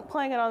I wasn't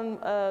playing it on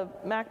a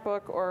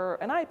MacBook or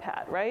an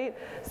iPad, right?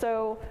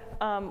 So,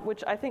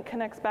 which I think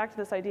connects back to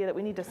this idea that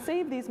we need to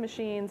save these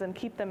machines and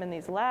keep them in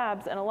these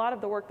labs. And a lot of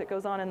the work that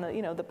goes on in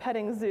the, the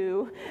petting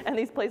zoo and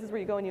these places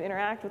where you go and you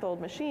interact with old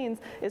machines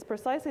is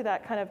precisely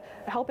that, kind of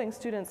helping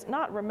students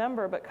not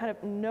remember, but kind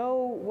of know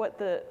what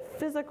the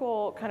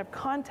physical kind of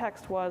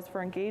context was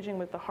for engaging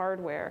with the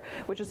hardware,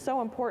 which is so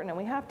important, and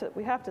we have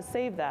to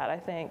save that, I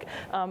think.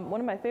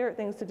 One of my favorite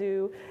things to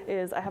do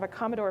is I have a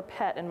Commodore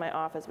PET in my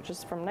office, which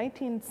is from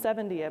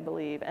 1970, I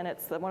believe, and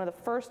it's one of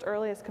the first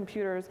earliest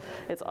computers.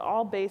 It's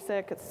all basic.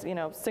 It's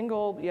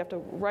single. You have to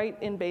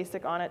write in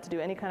BASIC on it to do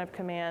any kind of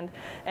command.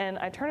 And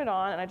I turn it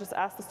on, and I just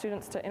ask the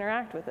students to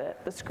interact with it.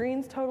 The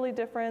screen's totally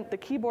different. The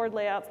keyboard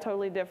layout's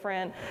totally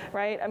different,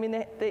 right? I mean,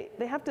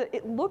 they have to.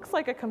 It looks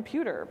like a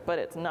computer, but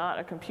it's not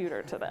a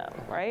computer to them,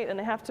 right? And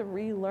they have to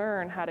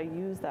relearn how to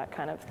use that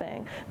kind of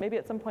thing. Maybe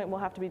at some point we'll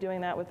have to be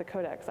doing that with the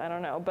codecs. I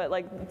don't know, but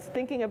like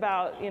thinking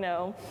about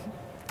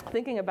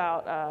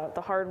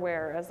the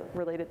hardware as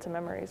related to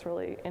memory is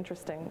really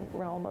interesting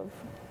realm of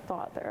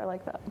thought there. I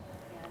like that.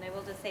 And I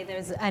will just say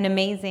there's an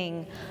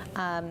amazing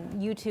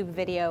YouTube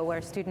video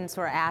where students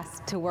were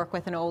asked to work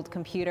with an old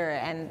computer,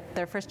 and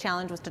their first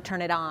challenge was to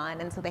turn it on,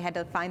 and so they had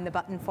to find the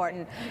button for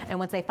it, and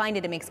once they find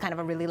it, it makes kind of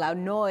a really loud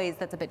noise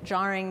that's a bit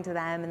jarring to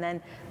them, and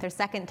then their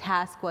second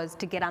task was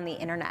to get on the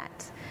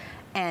internet.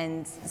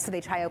 And so they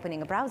try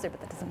opening a browser,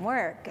 but that doesn't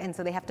work. And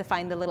so they have to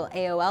find the little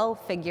AOL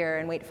figure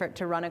and wait for it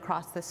to run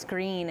across the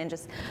screen, and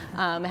just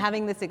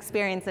having this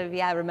experience of,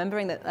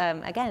 remembering that,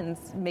 again,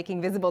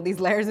 making visible these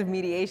layers of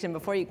mediation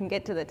before you can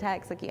get to the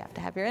text. Like, you have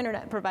to have your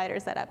internet provider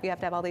set up. You have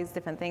to have all these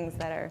different things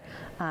that are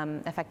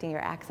affecting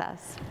your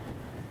access.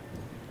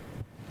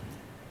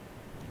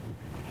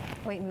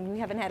 Wait, we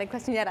haven't had a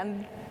question yet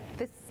on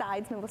this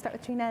side, so we'll start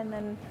with Trina and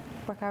then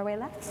work our way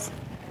left.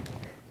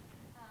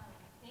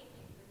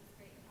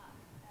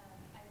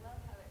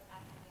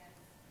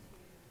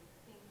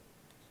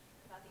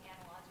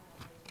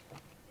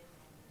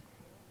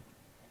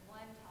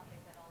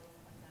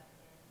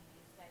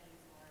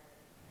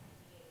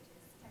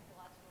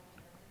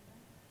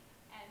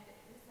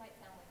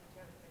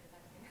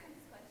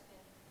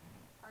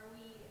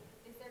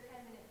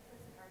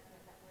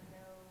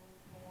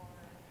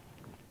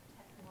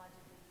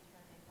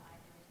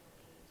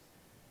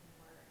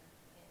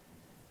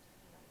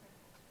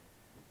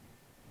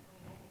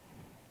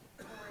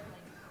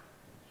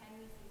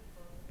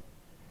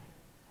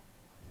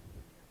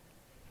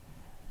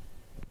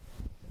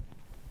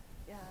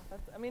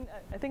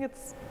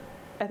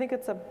 I think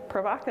it's a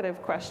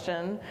provocative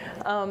question.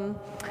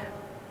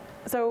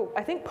 So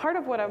I think part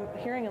of what I'm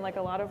hearing in like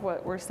a lot of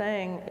what we're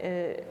saying,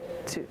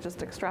 to just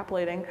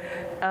extrapolating,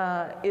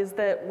 is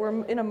that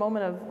we're in a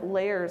moment of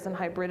layers and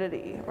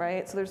hybridity,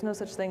 right? So there's no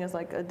such thing as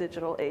like a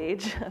digital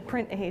age, a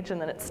print age, and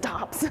then it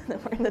stops, and then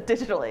we're in the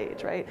digital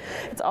age, right?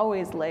 It's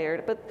always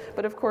layered,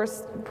 but of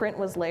course print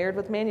was layered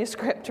with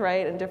manuscript,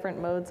 right, and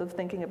different modes of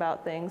thinking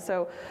about things.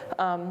 So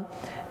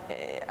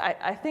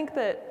I think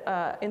that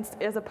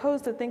as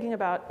opposed to thinking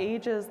about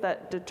ages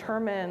that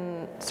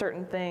determine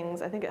certain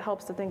things, I think it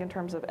helps to think in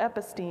terms of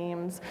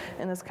epistemes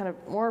in this kind of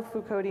more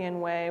Foucauldian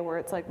way, where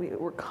it's like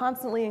we're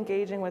constantly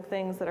engaging with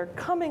things that are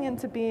coming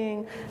into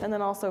being and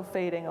then also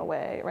fading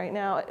away. Right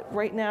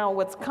now,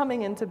 what's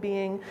coming into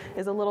being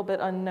is a little bit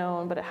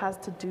unknown, but it has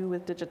to do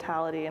with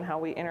digitality and how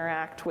we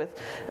interact with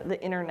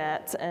the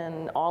internet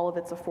and all of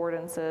its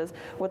affordances.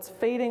 What's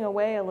fading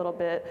away a little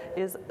bit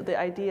is the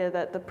idea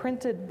that the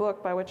printed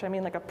book, by which I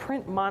mean like a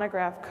print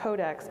monograph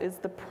codex, is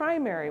the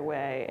primary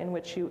way in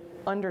which you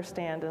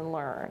understand and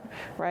learn,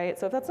 right?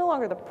 So if that's no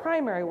longer the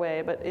primary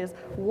way, but is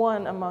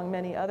one among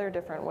many other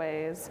different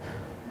ways,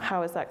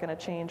 how is that going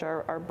to change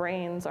our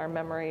brains, our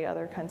memory,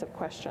 other kinds of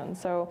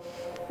questions? So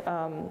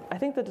I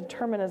think the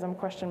determinism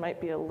question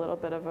might be a little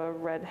bit of a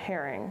red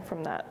herring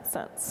from that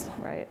sense,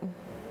 right?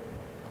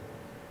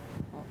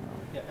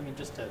 Yeah, I mean,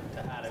 just to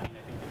add, I mean,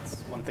 I think it's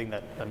one thing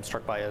that I'm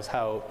struck by is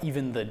how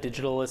even the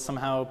digital is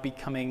somehow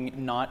becoming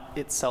not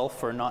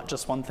itself or not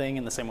just one thing,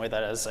 in the same way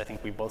that, as I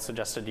think we both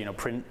suggested,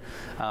 print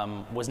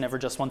was never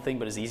just one thing,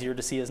 but is easier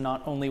to see as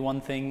not only one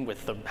thing,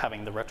 with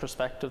having the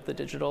retrospect of the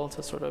digital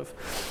to sort of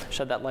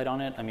shed that light on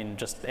it. I mean,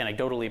 just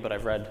anecdotally, but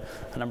I've read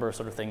a number of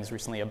sort of things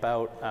recently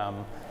about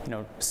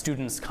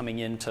students coming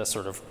into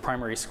sort of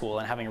primary school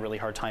and having a really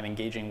hard time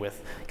engaging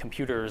with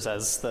computers,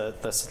 as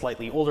the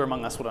slightly older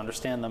among us would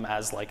understand them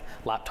as like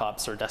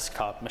laptops or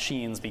desktop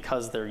machines,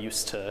 because they're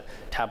used to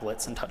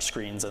tablets and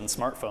touchscreens and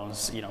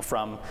smartphones,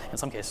 from, in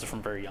some cases,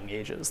 from very young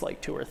ages,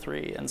 like 2 or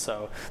 3. And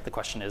so the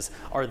question is,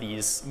 are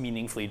these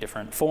meaningfully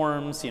different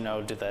forms?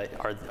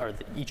 Are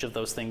each of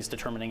those things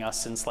determining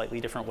us in slightly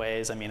different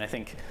ways? I mean, I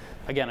think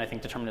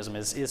determinism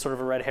is sort of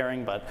a red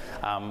herring, but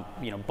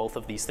both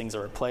of these things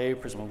are at play.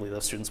 Presumably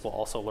those students will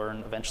also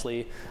learn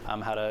eventually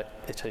how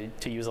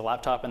to use a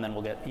laptop, and then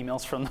we'll get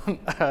emails from them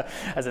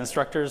as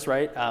instructors,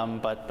 right?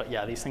 But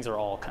yeah, these things are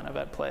all kind of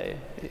at play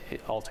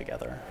all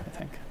together, I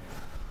think.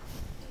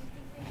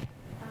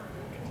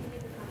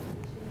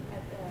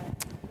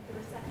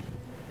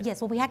 Yes,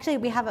 well, we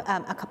have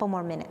a couple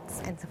more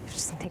minutes, and so we're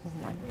just taking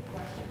one.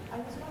 I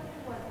was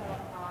wondering whether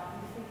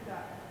you think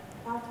that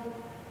part of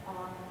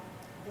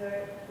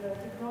the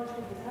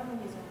technological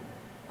determinism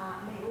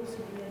may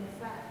also be an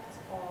effect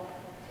of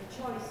a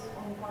choice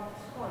on the part of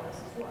scholars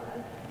as well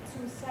to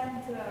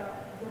center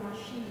the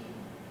machine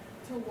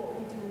to what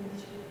we do in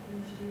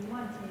the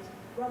humanities,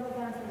 rather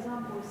than, for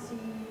example,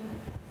 seeing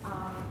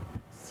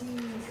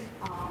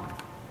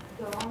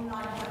the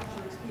online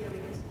lecture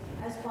experience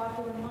as part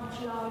of a much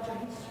larger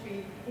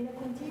history in a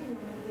continuum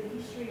with the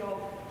history of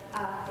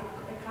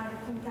a kind of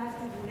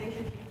contested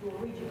relationship to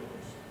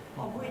originals,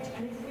 of which,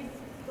 and if we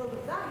thought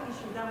of that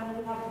issue, then we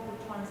would have to put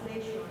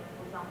translation,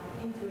 for example,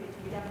 into it,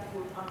 we'd have to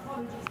put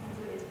anthologies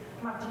into it,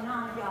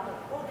 marginalia,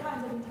 all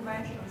kinds of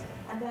interventions.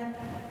 And then,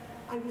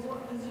 as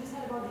you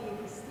said about the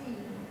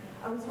episteme,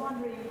 I was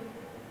wondering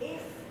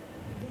if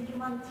the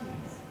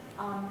humanities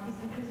is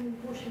increasingly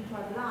pushing to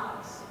have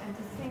labs and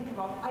to think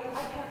about,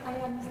 I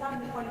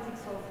understand the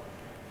politics of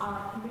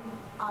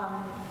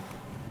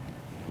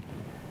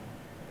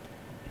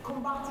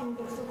combating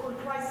the so-called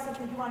crisis of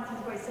the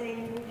humanities by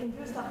saying we can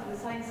do stuff that the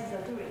sciences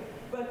are doing,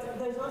 but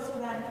there's also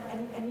then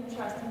an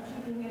interest in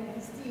keeping an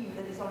episteme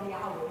that is only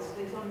ours,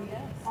 that is only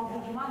of the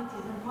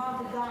humanities, and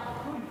part of that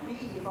could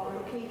be about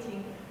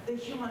locating the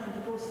human and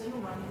the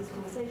post-human in this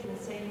conversation,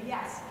 saying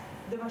yes,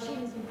 the machine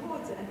is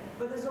important,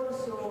 but there's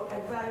also a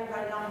very,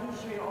 very long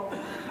history of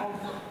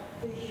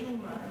the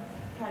human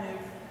kind of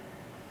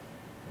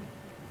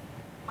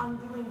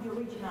undoing the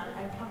original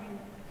and coming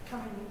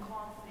in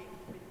conflict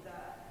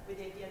with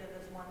the idea that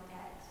there's one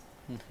text.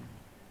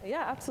 Mm-hmm.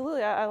 Yeah,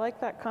 absolutely. I like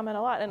that comment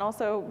a lot. And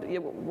also,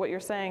 what you're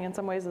saying in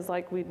some ways is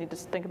like we need to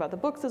think about the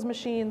books as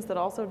machines that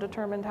also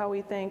determined how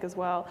we think as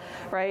well,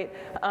 right?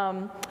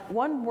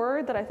 One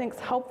word that I think is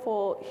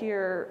helpful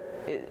here,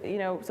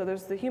 so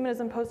there's the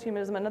humanism,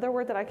 post-humanism. Another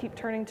word that I keep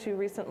turning to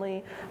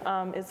recently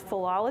is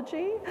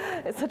philology.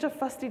 It's such a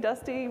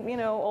fusty-dusty,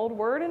 old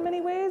word in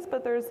many ways,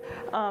 but there's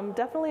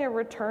definitely a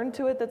return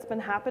to it that's been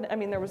happening. I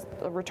mean, there was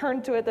a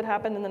return to it that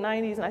happened in the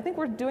 90s, and I think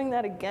we're doing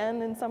that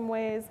again in some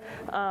ways.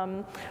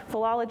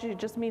 Philology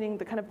just meaning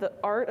the kind of the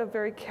art of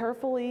very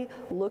carefully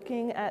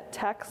looking at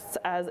texts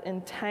as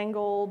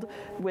entangled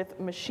with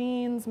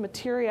machines,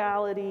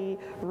 materiality,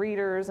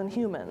 readers, and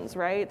humans,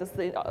 right? This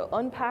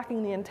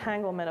unpacking the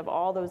entanglement of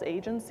all those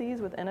agencies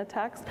within a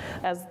text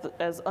as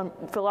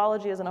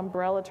philology as an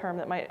umbrella term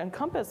that might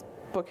encompass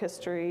book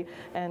history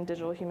and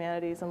digital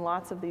humanities and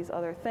lots of these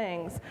other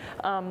things.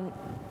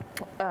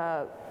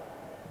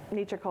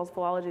 Nietzsche calls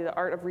philology the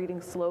art of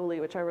reading slowly,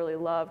 which I really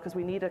love, because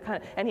we need to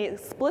kind of, and he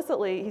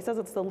says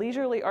it's the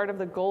leisurely art of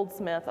the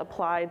goldsmith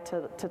applied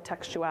to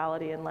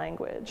textuality and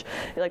language.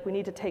 Like, we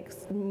need to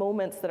take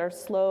moments that are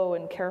slow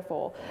and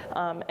careful,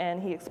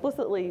 and he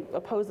explicitly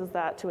opposes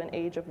that to an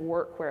age of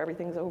work where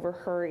everything's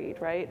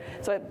over-hurried, right?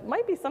 So it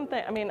might be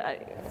something, I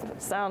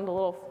sound a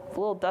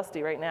little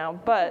dusty right now,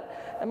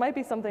 but it might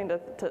be something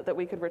that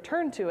we could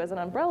return to as an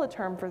umbrella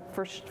term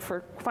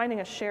for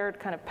finding a shared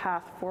kind of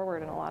path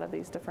forward in a lot of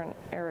these different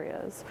areas.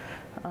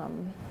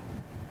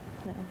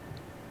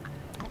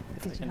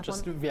 And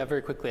just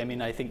very quickly,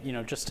 I think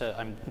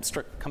I'm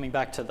coming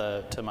back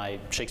to my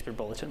Shakespeare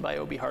Bulletin by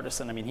O.B.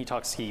 Hardison.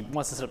 He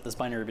wants to set up this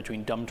binary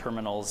between dumb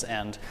terminals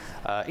and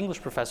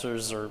English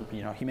professors or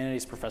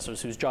humanities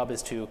professors whose job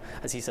is to,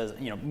 as he says,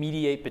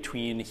 mediate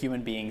between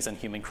human beings and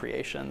human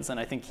creations. And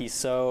I think he's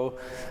so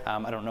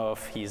I don't know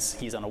if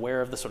he's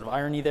unaware of the sort of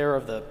irony there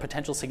of the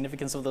potential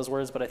significance of those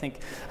words, but I think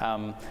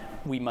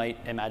we might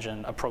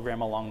imagine a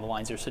program along the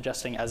lines you're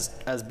suggesting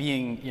as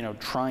being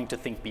trying to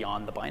think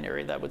beyond the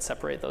binary that would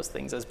separate those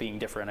things as being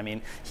different. I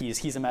mean,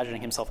 he's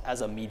imagining himself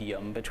as a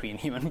medium between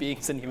human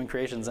beings and human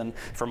creations, and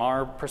from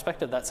our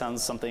perspective, that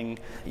sounds something,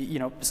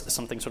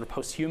 something sort of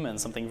post-human,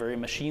 something very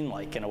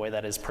machine-like in a way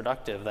that is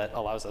productive, that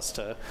allows us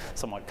to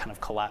somewhat kind of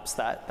collapse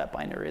that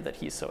binary that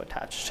he's so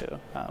attached to.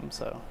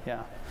 So, yeah.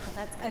 Well,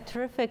 that's a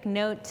terrific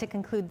note to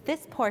conclude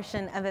this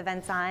portion of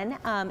Events On.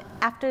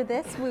 After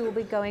this, we will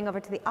be going over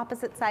to the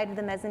opposite side of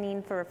the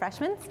mezzanine for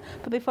refreshments.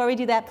 But before we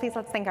do that, please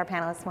let's thank our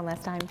panelists one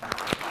last time.